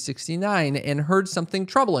episode 369 and heard something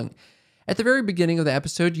troubling. At the very beginning of the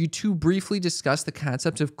episode, you two briefly discussed the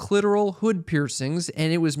concept of clitoral hood piercings,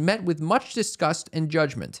 and it was met with much disgust and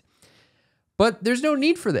judgment. But there's no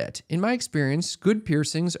need for that. In my experience, good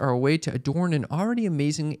piercings are a way to adorn an already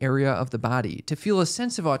amazing area of the body, to feel a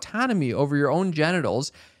sense of autonomy over your own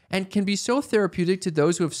genitals, and can be so therapeutic to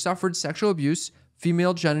those who have suffered sexual abuse,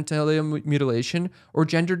 female genitalia mutilation, or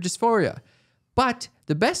gender dysphoria. But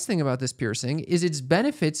The best thing about this piercing is its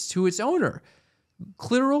benefits to its owner.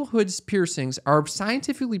 Clitoral hood piercings are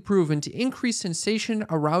scientifically proven to increase sensation,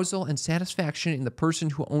 arousal, and satisfaction in the person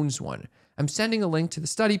who owns one. I'm sending a link to the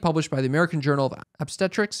study published by the American Journal of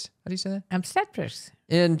Obstetrics. How do you say that? Obstetrics.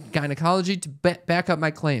 And gynecology to back up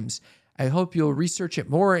my claims. I hope you'll research it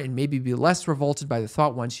more and maybe be less revolted by the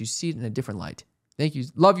thought once you see it in a different light. Thank you.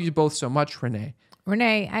 Love you both so much, Renee.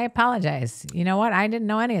 Renee, I apologize. You know what? I didn't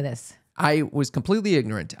know any of this. I was completely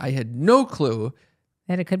ignorant. I had no clue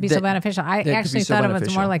that it could be so beneficial. I actually thought of it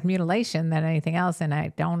as more like mutilation than anything else. And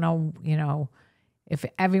I don't know, if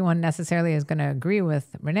everyone necessarily is going to agree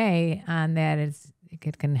with Renee on that it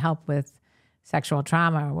can help with sexual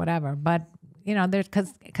trauma or whatever. But, there's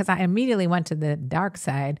because I immediately went to the dark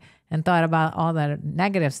side and thought about all the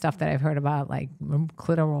negative stuff that I've heard about, like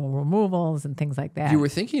clitoral removals and things like that. You were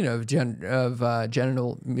thinking of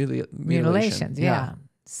genital mutilations. Yeah.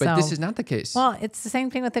 But this is not the case. Well, it's the same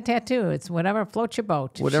thing with the tattoo. It's whatever floats your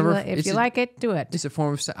boat. If you like it, do it. It's a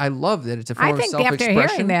form of. I love that it's a form of self-expression. I think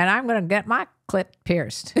after hearing that, I'm going to get my clit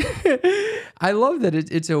pierced. I love that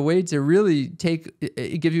it's a way to really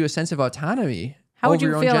it gives you a sense of autonomy. How would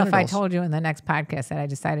you feel if I told you in the next podcast that I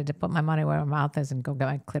decided to put my money where my mouth is and go get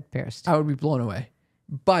my clit pierced? I would be blown away.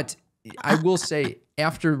 But I will say,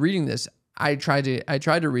 after reading this, I tried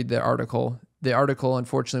to read the article. The article,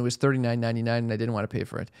 unfortunately, was $39.99, and I didn't want to pay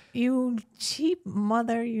for it. You cheap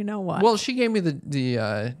mother, you know what? Well, she gave me the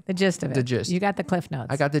gist of it. The gist. You got the Cliff Notes.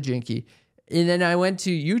 I got the jinky. And then I went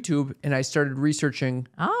to YouTube, and I started researching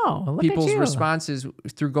people's responses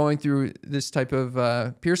through going through this type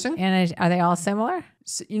of piercing. And are they all similar?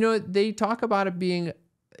 So, they talk about it being...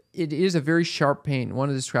 It is a very sharp pain. One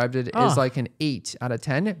described it as like an 8 out of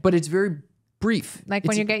 10, but it's very brief. Like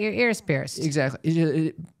when you get your ears pierced.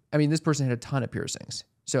 Exactly. This person had a ton of piercings.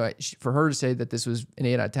 So for her to say that this was an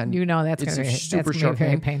 8 out of 10, that's going to be super sharp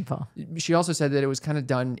very painful. She also said that it was kind of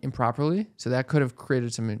done improperly. So that could have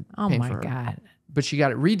created some pain for her. Oh my God. But she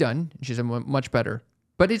got it redone, and she said much better.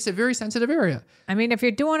 But it's a very sensitive area. If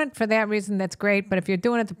you're doing it for that reason, that's great. But if you're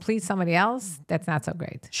doing it to please somebody else, that's not so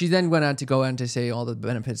great. She then went on to say all the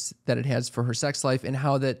benefits that it has for her sex life and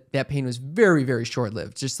how that pain was very, very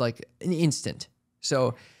short-lived, just like an instant.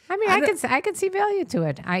 So... I can see value to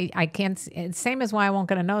it. I can't. It's same as why I won't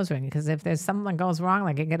get a nose ring, because if there's something that goes wrong,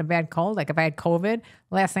 like I get a bad cold, like if I had COVID, the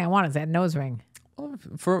last thing I want is that nose ring.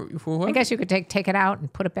 For what? I guess you could take it out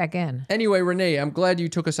and put it back in. Anyway, Renee, I'm glad you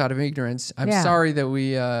took us out of ignorance. I'm sorry that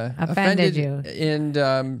we offended you. And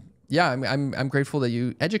I'm grateful that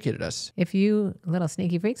you educated us. If you little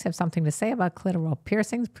sneaky freaks have something to say about clitoral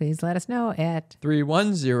piercings, please let us know at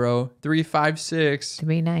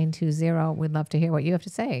 310-356-3920. We'd love to hear what you have to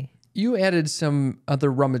say. You added some other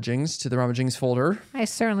rummagings to the rummagings folder. I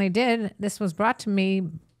certainly did. This was brought to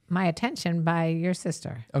my attention by your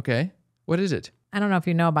sister. Okay. What is it? I don't know if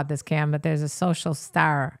you know about this, Cam, but there's a social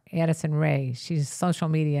star, Addison Rae. She's social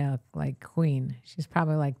media queen. She's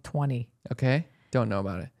probably like 20. Okay. Don't know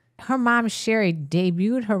about it. Her mom, Sherry,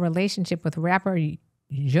 debuted her relationship with rapper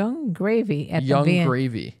Yung Gravy at Yung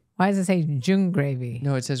Gravy. Why does it say Yung Gravy?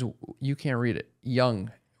 No, it says, you can't read it.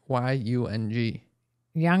 Yung. Y-U-N-G.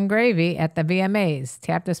 Yung Gravy at the VMAs.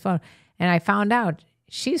 Tapped his phone. And I found out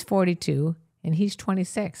she's 42 and he's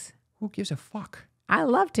 26. Who gives a fuck? I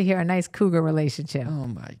love to hear a nice cougar relationship. Oh,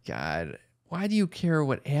 my God. Why do you care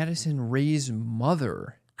what Addison Rae's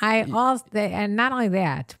mother... And not only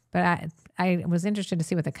that, but I was interested to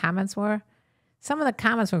see what the comments were. Some of the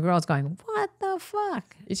comments were girls going, what the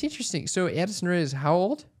fuck? It's interesting. So Addison Rae is how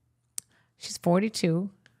old? She's 42.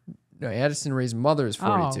 No, Addison Rae's mother is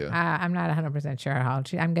 42. I'm not 100% sure how old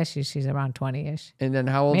I'm guessing she's around 20-ish. And then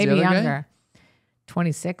how old is the other younger? Guy?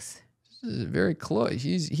 26. This is very close.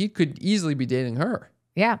 He could easily be dating her.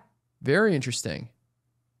 Yeah. Very interesting.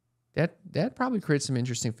 That probably creates some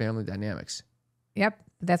interesting family dynamics. Yep.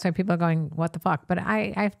 That's why people are going, what the fuck? But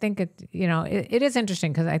I think it is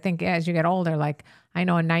interesting because I think as you get older, like I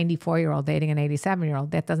know a 94-year-old dating an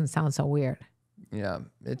 87-year-old, that doesn't sound so weird. Yeah,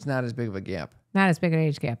 it's not as big of a gap. Not as big an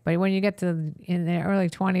age gap. But when you get to in the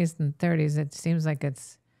early 20s and 30s, it seems like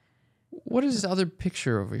it's... What is this other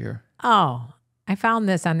picture over here? Oh, I found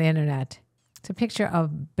this on the internet. It's a picture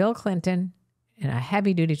of Bill Clinton in a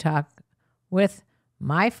heavy-duty truck with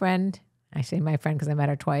my friend, I say my friend because I met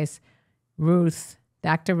her twice, Ruth,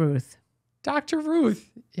 Dr. Ruth. Dr. Ruth.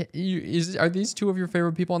 Are these two of your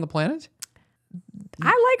favorite people on the planet?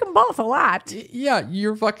 I like them both a lot. Yeah,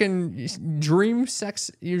 your fucking dream sex.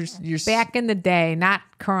 You're back in the day, not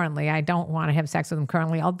currently. I don't want to have sex with them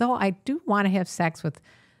currently, although I do want to have sex with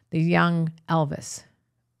the young Elvis.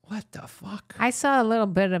 What the fuck? I saw a little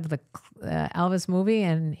bit of the Elvis movie,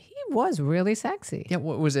 and he was really sexy. Yeah,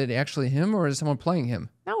 what was it actually him or is someone playing him?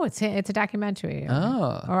 No, it's a documentary.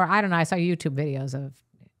 Oh. Or I don't know. I saw YouTube videos of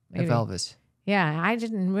maybe. Elvis. Yeah, I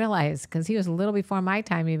didn't realize because he was a little before my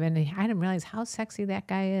time even. I didn't realize how sexy that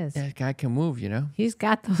guy is. That guy can move, you know? He's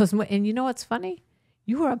got those. And you know what's funny?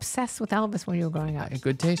 You were obsessed with Elvis when you were growing up. A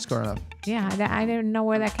good taste growing up. Yeah, I didn't know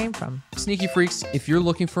where that came from. Sneaky freaks, if you're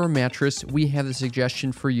looking for a mattress, we have a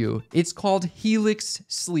suggestion for you. It's called Helix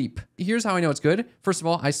Sleep. Here's how I know it's good. First of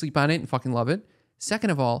all, I sleep on it and fucking love it. Second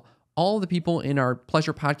of all the people in our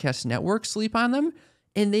Pleasure Podcast network sleep on them,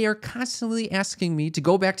 and they are constantly asking me to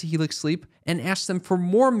go back to Helix Sleep and ask them for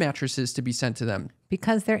more mattresses to be sent to them.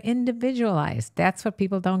 Because they're individualized. That's what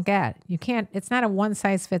people don't get. You can't, it's not a one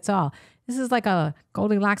size fits all. This is like a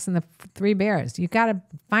Goldilocks and the Three Bears. You got to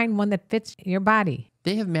find one that fits your body.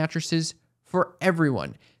 They have mattresses for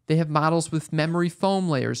everyone. They have models with memory foam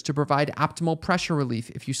layers to provide optimal pressure relief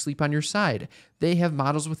if you sleep on your side. They have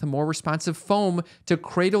models with a more responsive foam to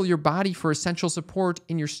cradle your body for essential support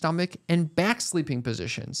in your stomach and back sleeping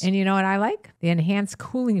positions. And you know what I like? The enhanced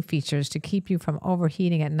cooling features to keep you from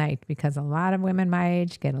overheating at night, because a lot of women my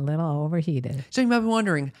age get a little overheated. So you might be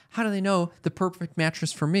wondering, how do they know the perfect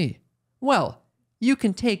mattress for me? Well, you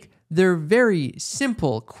can take their very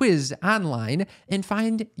simple quiz online and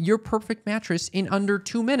find your perfect mattress in under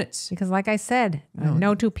 2 minutes. Because like I said,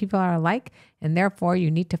 no two people are alike, and therefore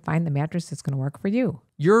you need to find the mattress that's going to work for you.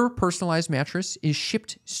 Your personalized mattress is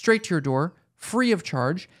shipped straight to your door, free of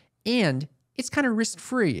charge, and it's kind of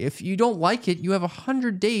risk-free. If you don't like it, you have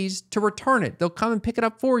 100 days to return it. They'll come and pick it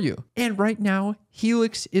up for you. And right now,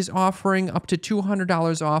 Helix is offering up to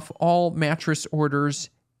 $200 off all mattress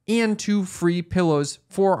orders and 2 free pillows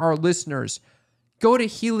for our listeners. Go to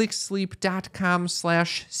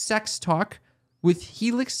helixsleep.com/sextalk. With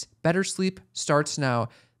Helix, better sleep starts now.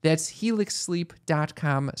 That's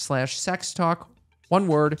helixsleep.com/sextalk. One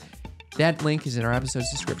word. That link is in our episode's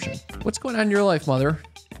description. What's going on in your life, Mother?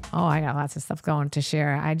 Oh, I got lots of stuff going to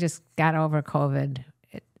share. I just got over COVID.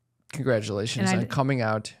 Congratulations on coming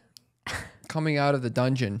out of the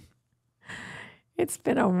dungeon. It's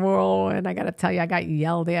been a whirlwind. I got to tell you, I got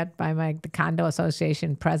yelled at by the condo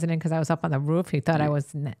association president because I was up on the roof. He thought I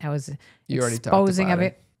was You already exposing talked about of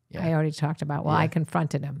it. Yeah. I already talked about. Well, I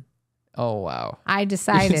confronted him. Oh, wow. I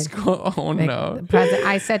decided. Oh, no. The president.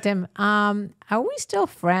 I said to him, "Are we still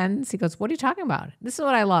friends?" He goes, "What are you talking about?" This is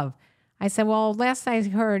what I love. I said, "Well, last I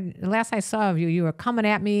saw of you, you were coming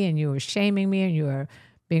at me and you were shaming me and you were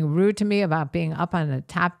being rude to me about being up on the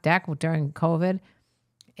top deck during COVID."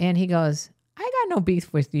 And he goes, "I got no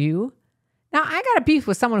beef with you." Now, I got a beef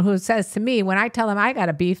with someone who says to me, when I tell them I got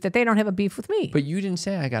a beef, that they don't have a beef with me. But you didn't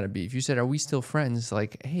say I got a beef. You said, "Are we still friends?"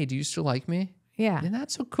 Like, hey, do you still like me? Yeah. And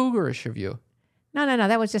that's so cougarish of you. No.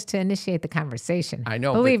 That was just to initiate the conversation. I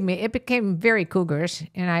know. Believe me, it became very cougarish.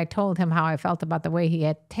 And I told him how I felt about the way he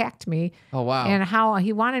attacked me. Oh, wow. And how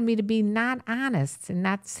he wanted me to be not honest and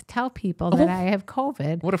not tell people that I have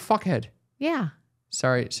COVID. What a fuckhead. Yeah.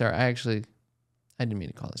 Sorry. I didn't mean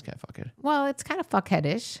to call this guy fuckhead. Well, it's kind of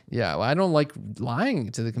fuckheadish. Yeah, well, I don't like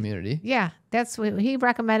lying to the community. Yeah, that's what he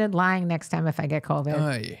recommended, lying next time if I get COVID.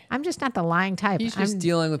 Aye. I'm just not the lying type. He's just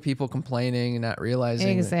dealing with people complaining and not realizing.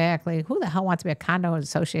 Exactly. Who the hell wants to be a condo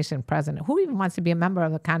association president? Who even wants to be a member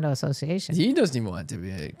of the condo association? He doesn't even want to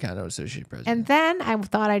be a condo associate president. And then I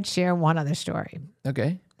thought I'd share one other story.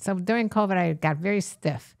 Okay. So during COVID, I got very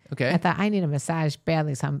stiff. Okay. I thought I need a massage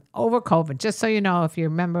badly. So I'm over COVID. Just so you know, if you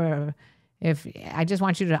remember, I just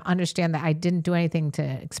want you to understand that I didn't do anything to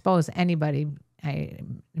expose anybody. I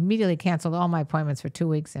immediately canceled all my appointments for 2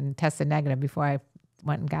 weeks and tested negative before I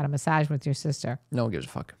went and got a massage with your sister. No one gives a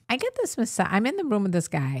fuck. I get this massage. I'm in the room with this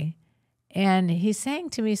guy, and he's saying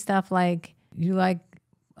to me stuff like, "You like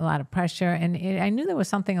a lot of pressure." And I knew there was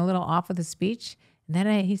something a little off with the speech. And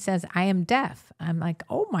then he says, "I am deaf." I'm like,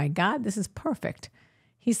 "Oh my God, this is perfect."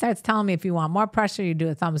 He starts telling me, if you want more pressure, you do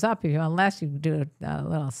a thumbs up. If you want less, you do a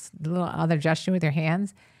little other gesture with your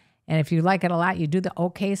hands. And if you like it a lot, you do the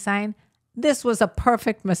okay sign. This was a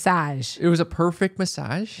perfect massage. It was a perfect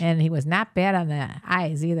massage? And he was not bad on the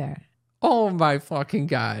eyes either. Oh my fucking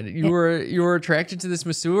God. You were attracted to this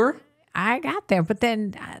masseur? I got there, but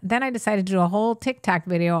then I decided to do a whole TikTok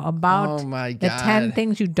video about the 10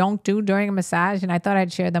 things you don't do during a massage, and I thought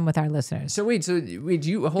I'd share them with our listeners. So wait,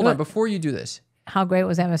 hold on, before you do this. How great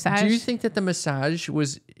was that massage? Do you think that the massage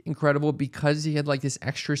was incredible because he had like this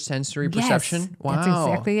extra sensory perception? Wow. That's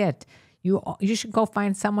exactly it. You should go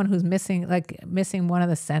find someone who's missing one of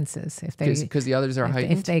the senses. Because the others are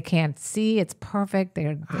heightened? If they can't see, it's perfect.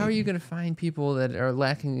 How are you going to find people that are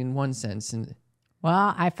lacking in one sense? And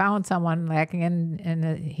Well, I found someone lacking in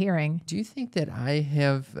the hearing. Do you think that I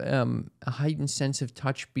have a heightened sense of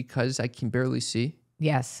touch because I can barely see?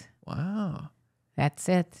 Yes, Wow. that's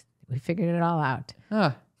it. We figured it all out.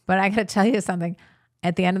 Huh. But I got to tell you something.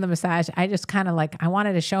 At the end of the massage, I just kind of I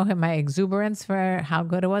wanted to show him my exuberance for how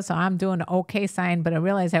good it was. So I'm doing an okay sign, but I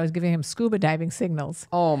realized I was giving him scuba diving signals.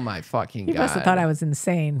 Oh my fucking God. He must have thought I was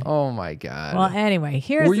insane. Oh my God. Well, anyway,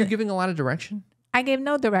 Were you giving a lot of direction? I gave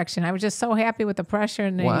no direction. I was just so happy with the pressure.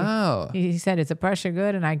 And Wow. he said, is the pressure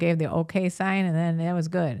good? And I gave the okay sign, and then it was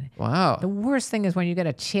good. Wow. The worst thing is when you get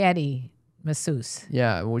a chatty masseuse.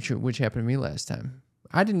 Yeah, which happened to me last time.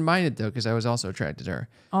 I didn't mind it though because I was also attracted to her.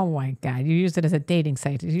 Oh my God. You used it as a dating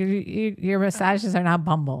site. Your massages are now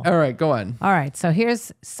Bumble. All right, go on. All right. So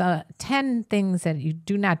here's 10 things that you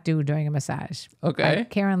do not do during a massage. Okay. By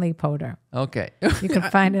KarenLee Poter. Okay. You can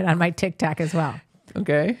find it on my TikTok as well.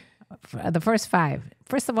 Okay. The first 5.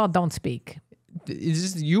 First of all, don't speak.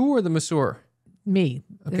 Is this you or the masseur? Me.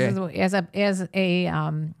 Okay. This is, as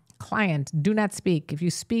a client, do not speak. If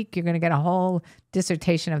you speak, you're going to get a whole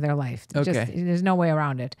dissertation of their life. Okay. There's no way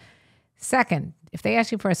around it. Second, if they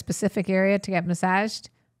ask you for a specific area to get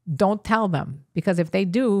massaged, don't tell them, because if they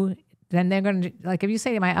do, then they're going to, like if you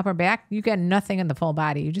say my upper back, you get nothing in the full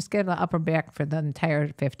body. You just get the upper back for the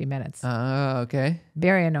entire 50 minutes. Okay.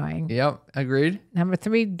 Very annoying. Yep, agreed. Number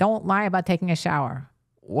 3, don't lie about taking a shower.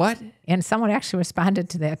 What? And someone actually responded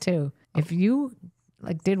to that too. If you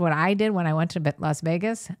did what I did when I went to Las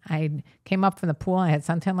Vegas, I came up from the pool, I had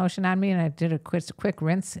suntan lotion on me, and I did a quick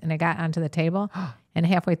rinse, and I got onto the table. And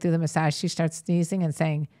halfway through the massage, she starts sneezing and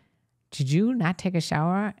saying, did you not take a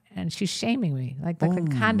shower? And she's shaming me, like the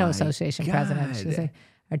condo association president. She's like,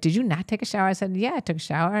 did you not take a shower? I said, yeah, I took a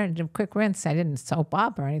shower and did a quick rinse. I didn't soap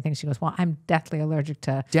up or anything. She goes, well, I'm deathly allergic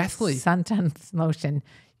to suntan lotion.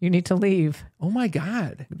 You need to leave. Oh my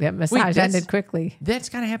God. That massage ended quickly. That's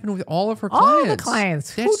got to happen with all of her clients. All the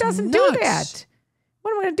clients. Who doesn't do that?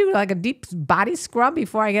 What am I going to do? Like a deep body scrub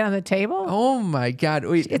before I get on the table? Oh my God.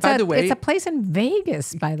 Wait, by the way, it's a place in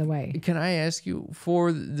Vegas, by the way. Can I ask you,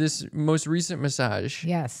 for this most recent massage?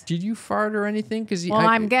 Yes. Did you fart or anything?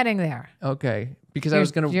 I'm getting there. Okay. Because I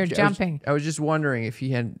was going to. You're jumping. I was just wondering if he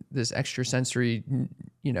had this extra sensory,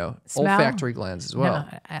 Smell? olfactory glands as well.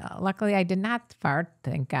 No, luckily, I did not fart,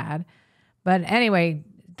 thank God. But anyway,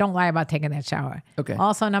 don't lie about taking that shower. Okay.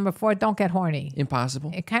 Also, number 4, don't get horny.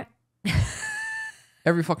 Impossible. It can't.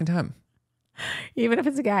 Every fucking time. Even if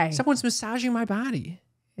it's a guy. Someone's massaging my body.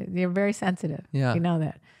 You're very sensitive. Yeah. You know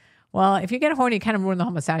that. Well, if you get horny, you kind of ruin the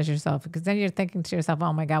whole massage yourself, because then you're thinking to yourself,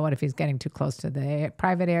 oh my God, what if he's getting too close to the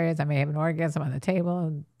private areas? I may have an orgasm on the table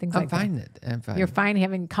and things like that. I'm fine. You're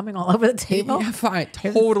fine coming all over the table? Yeah, fine.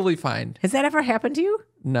 Totally fine. Has that ever happened to you?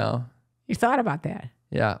 No. You thought about that?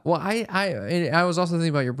 Yeah. Well, I was also thinking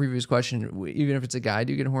about your previous question. Even if it's a guy,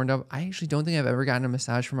 do you get horned up? I actually don't think I've ever gotten a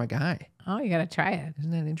massage from a guy. Oh, you got to try it.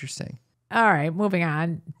 Isn't that interesting? All right, moving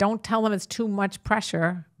on. Don't tell them it's too much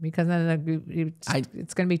pressure, because then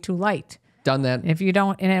it's going to be too light. Done that. If you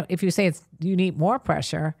don't, and if you say you need more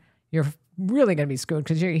pressure, you're really going to be screwed,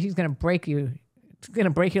 because he's going to break you. He's going to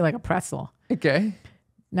break you like a pretzel. Okay.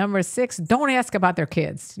 Number 6, don't ask about their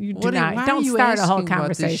kids. You do not. Why Don't are you start a whole asking about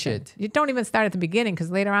this conversation. shit? You don't even start at the beginning, because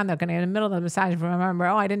later on they're going to, in the middle of the massage, remember,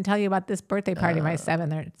 oh, I didn't tell you about this birthday party my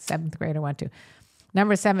seventh grader went to.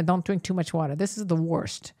 Number 7, don't drink too much water. This is the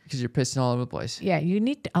worst. Because you're pissing all over the place. Yeah, you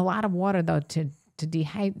need a lot of water though to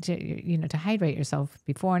hydrate yourself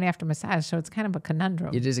before and after massage. So it's kind of a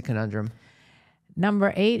conundrum. It is a conundrum.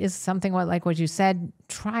 Number 8 is something like what you said.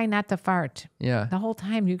 Try not to fart. Yeah. The whole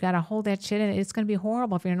time you got to hold that shit in. It's going to be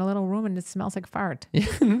horrible if you're in a little room and it smells like fart.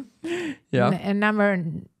 Yeah. And number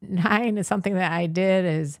 9 is something that I did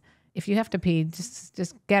is, if you have to pee,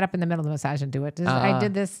 just get up in the middle of the massage and do it. I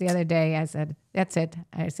did this the other day. I said, that's it.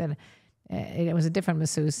 I said, it was a different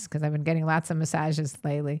masseuse, because I've been getting lots of massages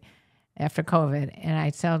lately after COVID. And I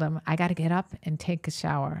told him, I got to get up and take a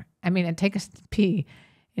shower. And take a pee.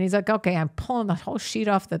 And he's like, okay, I'm pulling the whole sheet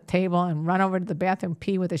off the table and run over to the bathroom,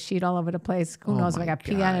 pee with the sheet all over the place. Who knows if I got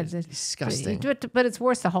pee on it. Disgusting. But it's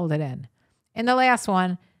worse to hold it in. And the last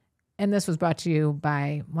one, and this was brought to you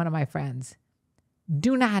by one of my friends.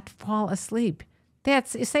 Do not fall asleep.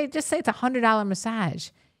 Just say it's $100 massage.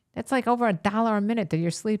 That's like over $1 a minute that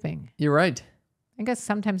you're sleeping. You're right. I guess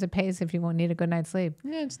sometimes it pays if you won't need a good night's sleep.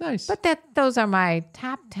 Yeah, it's nice. But those are my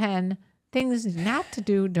top 10 things not to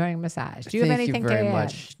do during massage. Do you have anything Thank you very to add?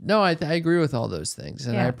 much. No, I agree with all those things,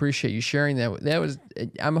 and I appreciate you sharing that.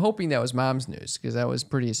 I'm hoping that was mom's news, because that was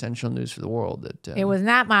pretty essential news for the world. It was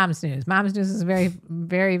not mom's news. Mom's news is very,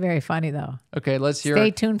 very, very funny though. Okay, let's hear.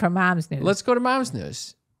 Stay tuned for mom's news. Let's go to mom's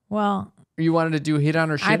news. Well, You wanted to do hit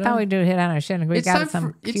on or shit I on? thought we'd do hit on or shit on. We It's got time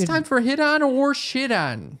some. it's time for hit on or shit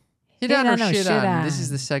on. Hit on or shit on. This is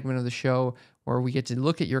the segment of the show where we get to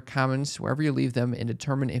look at your comments wherever you leave them and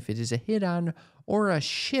determine if it is a hit on or a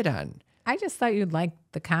shit on. I just thought you'd like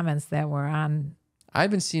the comments that were on. I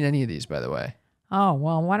haven't seen any of these, by the way. Oh,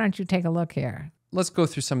 well, why don't you take a look here? Let's go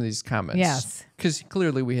through some of these comments. Yes. Because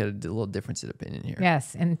clearly we had a little difference in opinion here.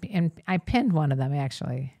 Yes, and I pinned one of them,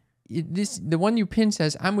 actually. The one you pinned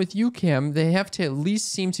says, I'm with you, Kim. They have to at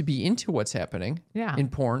least seem to be into what's happening in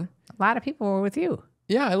porn. A lot of people were with you.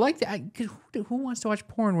 Yeah, I like that. Who wants to watch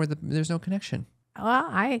porn where there's no connection? Well,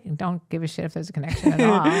 I don't give a shit if there's a connection at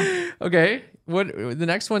all. Okay. What the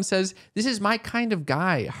next one says, this is my kind of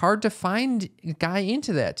guy. Hard to find a guy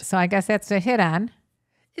into that. So I guess that's a hit on.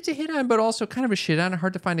 It's a hit on, but also kind of a shit on.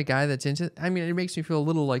 Hard to find a guy that's into it. I mean, it makes me feel a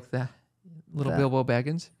little like the little Bilbo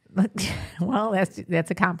Baggins. Well,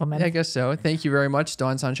 that's a compliment. I guess so. Thank you very much,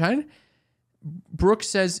 Dawn Sunshine. Brooke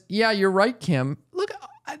says, yeah, you're right, Kim. Look,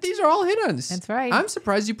 these are all hit-ons. That's right. I'm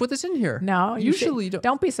surprised you put this in here. No, usually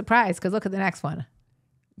don't be surprised because look at the next one.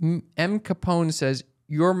 M. Capone says,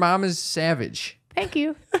 your mom is savage. Thank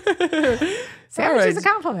you. Savage is a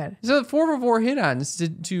compliment. So 4 for 4 hit-ons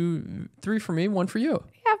to 3 for me, 1 for you.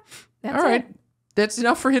 Yep. That's all right. it. That's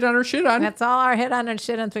enough for hit on or shit on. That's all our hit on and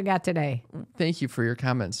shit ons we got today. Thank you for your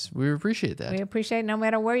comments. We appreciate that. We appreciate no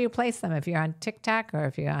matter where you place them. If you're on TikTok or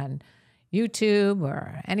if you're on YouTube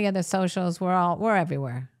or any other socials, we're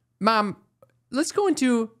everywhere. Mom, let's go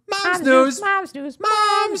into Mom's News. Mom's News.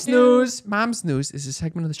 Mom's News. Mom's News is a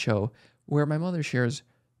segment of the show where my mother shares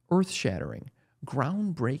earth-shattering,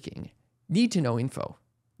 groundbreaking, need-to-know info.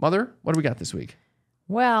 Mother, what do we got this week?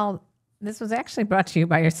 Well, this was actually brought to you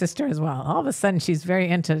by your sister as well. All of a sudden, she's very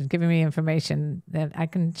into giving me information that I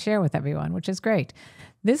can share with everyone, which is great.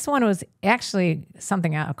 This one was actually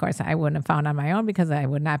something, of course, I wouldn't have found on my own because I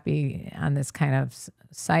would not be on this kind of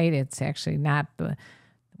site. It's actually not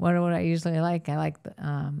what I usually like. I like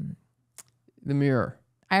the Mirror.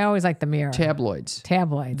 I always like the Mirror. Tabloids.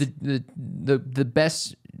 The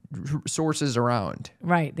best sources around.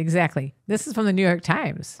 Right, exactly. This is from the New York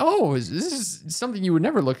Times. Oh, this is something you would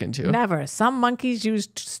never look into. Never. Some monkeys use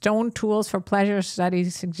stone tools for pleasure,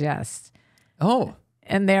 studies suggest. Oh.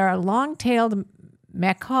 And there are long-tailed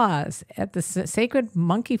macaws at the Sacred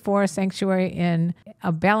Monkey Forest Sanctuary in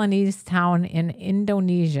a Balinese town in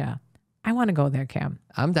Indonesia. I want to go there, Kim.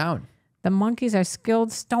 I'm down. The monkeys are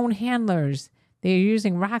skilled stone handlers. They are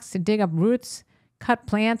using rocks to dig up roots, cut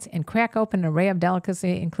plants, and crack open an array of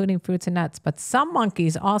delicacy, including fruits and nuts. But some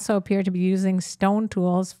monkeys also appear to be using stone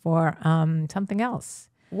tools for something else.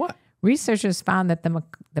 What? Researchers found that the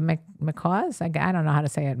macaws, I don't know how to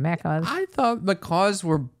say it, macaws. I thought macaws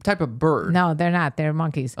were a type of bird. No, they're not. They're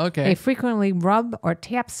monkeys. Okay. They frequently rub or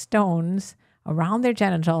tap stones around their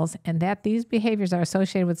genitals, and that these behaviors are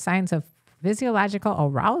associated with signs of physiological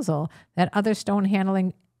arousal that other stone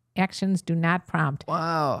handling actions do not prompt.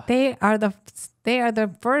 Wow. They are the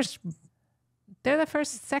first. They're the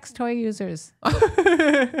first sex toy users.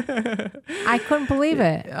 I couldn't believe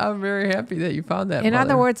it. I'm very happy that you found that. In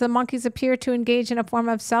other words, the monkeys appear to engage in a form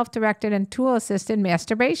of self-directed and tool-assisted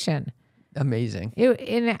masturbation. Amazing.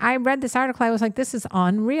 And I read this article. I was like, "This is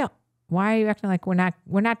unreal. Why are you acting like we're not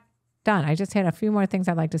done?" I just had a few more things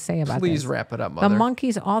I'd like to say about this. Please wrap it up, Mother. The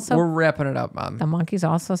monkeys also... We're wrapping it up, Mom. The monkeys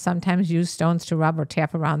also sometimes use stones to rub or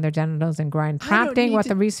tap around their genitals and grind, prompting what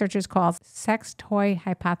the researchers call sex toy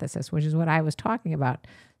hypothesis, which is what I was talking about.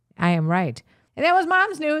 I am right. And that was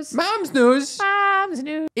Mom's News. Mom's News. Mom's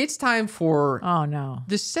News. It's time for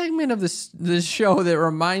the segment of this show that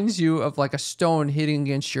reminds you of like a stone hitting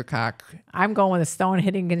against your cock. I'm going with a stone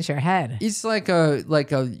hitting against your head. It's like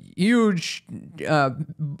a huge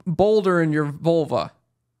boulder in your vulva.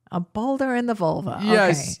 A boulder in the vulva.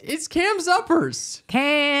 Yes, okay. It's Cam's Uppers.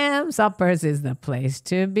 Cam's Uppers is the place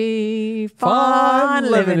to be.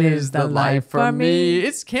 Fun living is the life for me.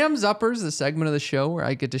 It's Cam's Uppers, the segment of the show where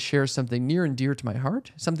I get to share something near and dear to my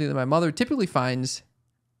heart, something that my mother typically finds.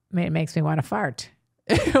 It makes me want to fart.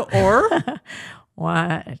 Or?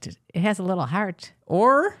 What? It has a little heart.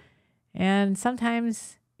 Or? And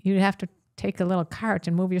sometimes you have to take a little cart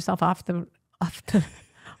and move yourself off the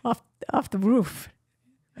roof.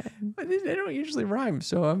 They don't usually rhyme,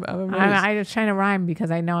 so I'm amazed. I'm just trying to rhyme because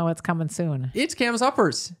I know what's coming soon. It's Cam's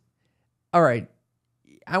Uppers. All right.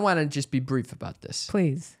 I want to just be brief about this.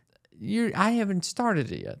 Please. I haven't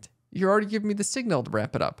started it yet. You're already giving me the signal to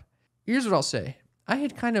wrap it up. Here's what I'll say. I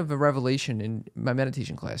had kind of a revelation in my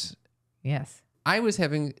meditation class. Yes. I was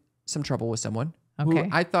having some trouble with someone who Okay.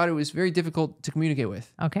 I thought it was very difficult to communicate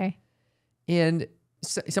with. Okay. And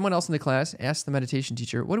someone else in the class asked the meditation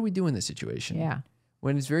teacher, what do we do in this situation? Yeah.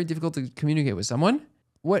 when it's very difficult to communicate with someone,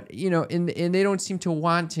 and they don't seem to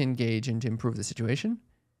want to engage and to improve the situation.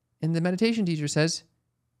 And the meditation teacher says,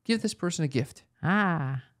 give this person a gift.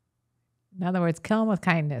 In other words, kill them with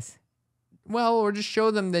kindness. Well, or just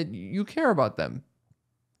show them that you care about them.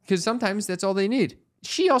 Because sometimes that's all they need.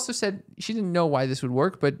 She also said she didn't know why this would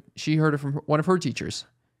work, but she heard it from one of her teachers.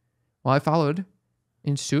 Well, I followed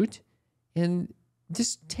in suit, and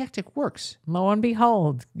this tactic works. Lo and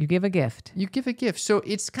behold, you give a gift. You give a gift. So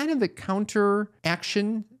it's kind of the counter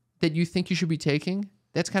action that you think you should be taking.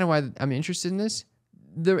 That's kind of why I'm interested in this.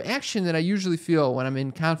 The action that I usually feel when I'm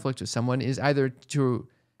in conflict with someone is either to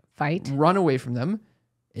Fight. run away from them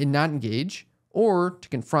and not engage, or to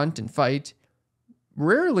confront and fight.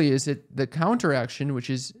 Rarely is it the counter action, which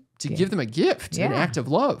is to give them a gift, an act of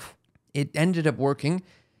love. It ended up working.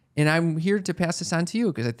 And I'm here to pass this on to you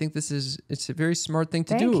because I think it's a very smart thing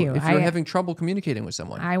to do if you're having trouble communicating with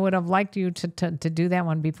someone. I would have liked you to do that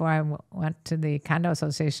one before I went to the condo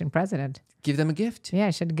association president. Give them a gift. Yeah,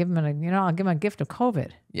 I should give them I'll give them a gift of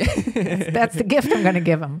COVID. Yeah, that's the gift I'm going to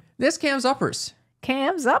give them. This Cam's Uppers.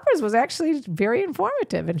 Cam's Uppers was actually very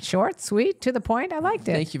informative and short, sweet, to the point. I liked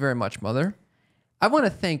it. Thank you very much, Mother. I want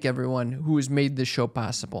to thank everyone who has made this show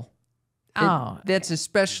possible. That's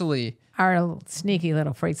especially our sneaky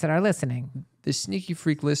little freaks that are listening. The sneaky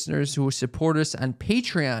freak listeners who support us on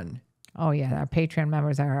Patreon. Oh, yeah. Our Patreon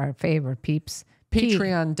members are our favorite peeps.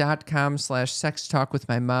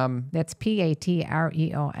 Patreon.com/sextalkwithmymom. That's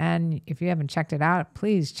Patreon. If you haven't checked it out,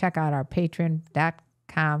 please check out our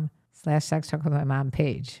patreon.com/sextalkwithmymom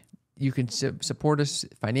page. You can support us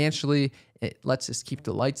financially. It lets us keep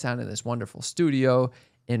the lights on in this wonderful studio,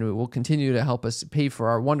 and it will continue to help us pay for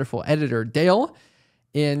our wonderful editor, Dale.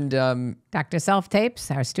 And Dr. Self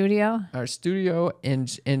Tapes, our studio.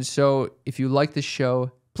 And so if you like this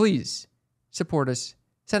show, please support us.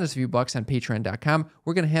 Send us a few bucks on patreon.com.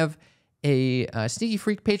 We're going to have a Sneaky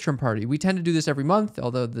Freak patron party. We tend to do this every month,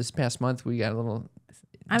 although this past month we got a little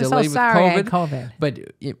delay with COVID. But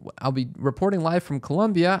I'll be reporting live from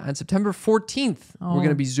Colombia on September 14th. We're going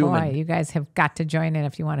to be Zooming. Boy, you guys have got to join in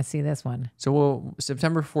if you want to see this one. So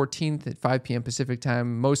September 14th at 5 p.m. Pacific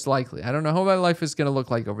time, most likely. I don't know how my life is going to look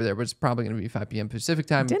like over there, but it's probably going to be 5 p.m. Pacific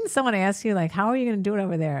time. Didn't someone ask you, how are you going to do it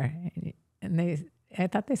over there? And I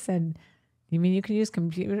thought they said, you mean you can use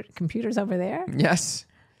computers over there? Yes.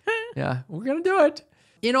 Yeah, we're going to do it.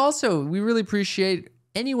 And also, we really appreciate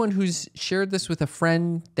anyone who's shared this with a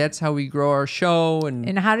friend. That's how we grow our show.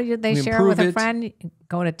 And how do they share it with a friend?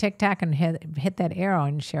 Go to TikTok and hit that arrow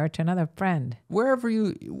and share it to another friend.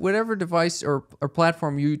 Whatever device or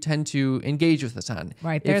platform you tend to engage with us on.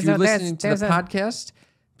 Right. If you're listening to the podcast,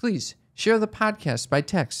 please share the podcast by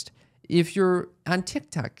text. If you're on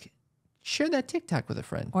TikTok, share that TikTok with a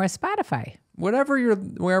friend. Or Spotify. Wherever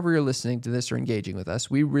you're listening to this or engaging with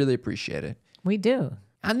us, we really appreciate it. We do.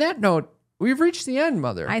 On that note, we've reached the end,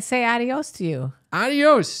 Mother. I say adios to you.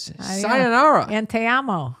 Adios. Sayonara. And te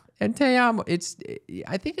amo. And te amo.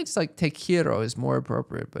 I think it's like te quiero is more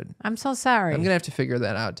appropriate, but I'm so sorry. I'm going to have to figure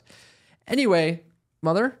that out. Anyway,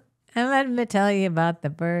 Mother. And let me tell you about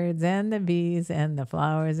the birds and the bees and the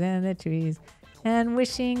flowers and the trees. And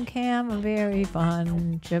wishing Cam a very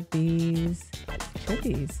fun trippies.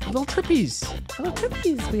 Little trippies.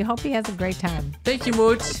 We hope he has a great time. Thank you,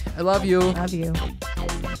 Moot. I love you. Love you.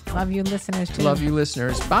 Love you, listeners, too. Love you,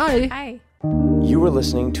 listeners. Bye. Bye. You were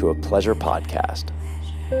listening to a Pleasure Podcast.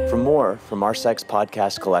 For more from our Sex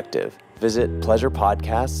Podcast Collective, visit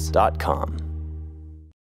pleasurepodcasts.com.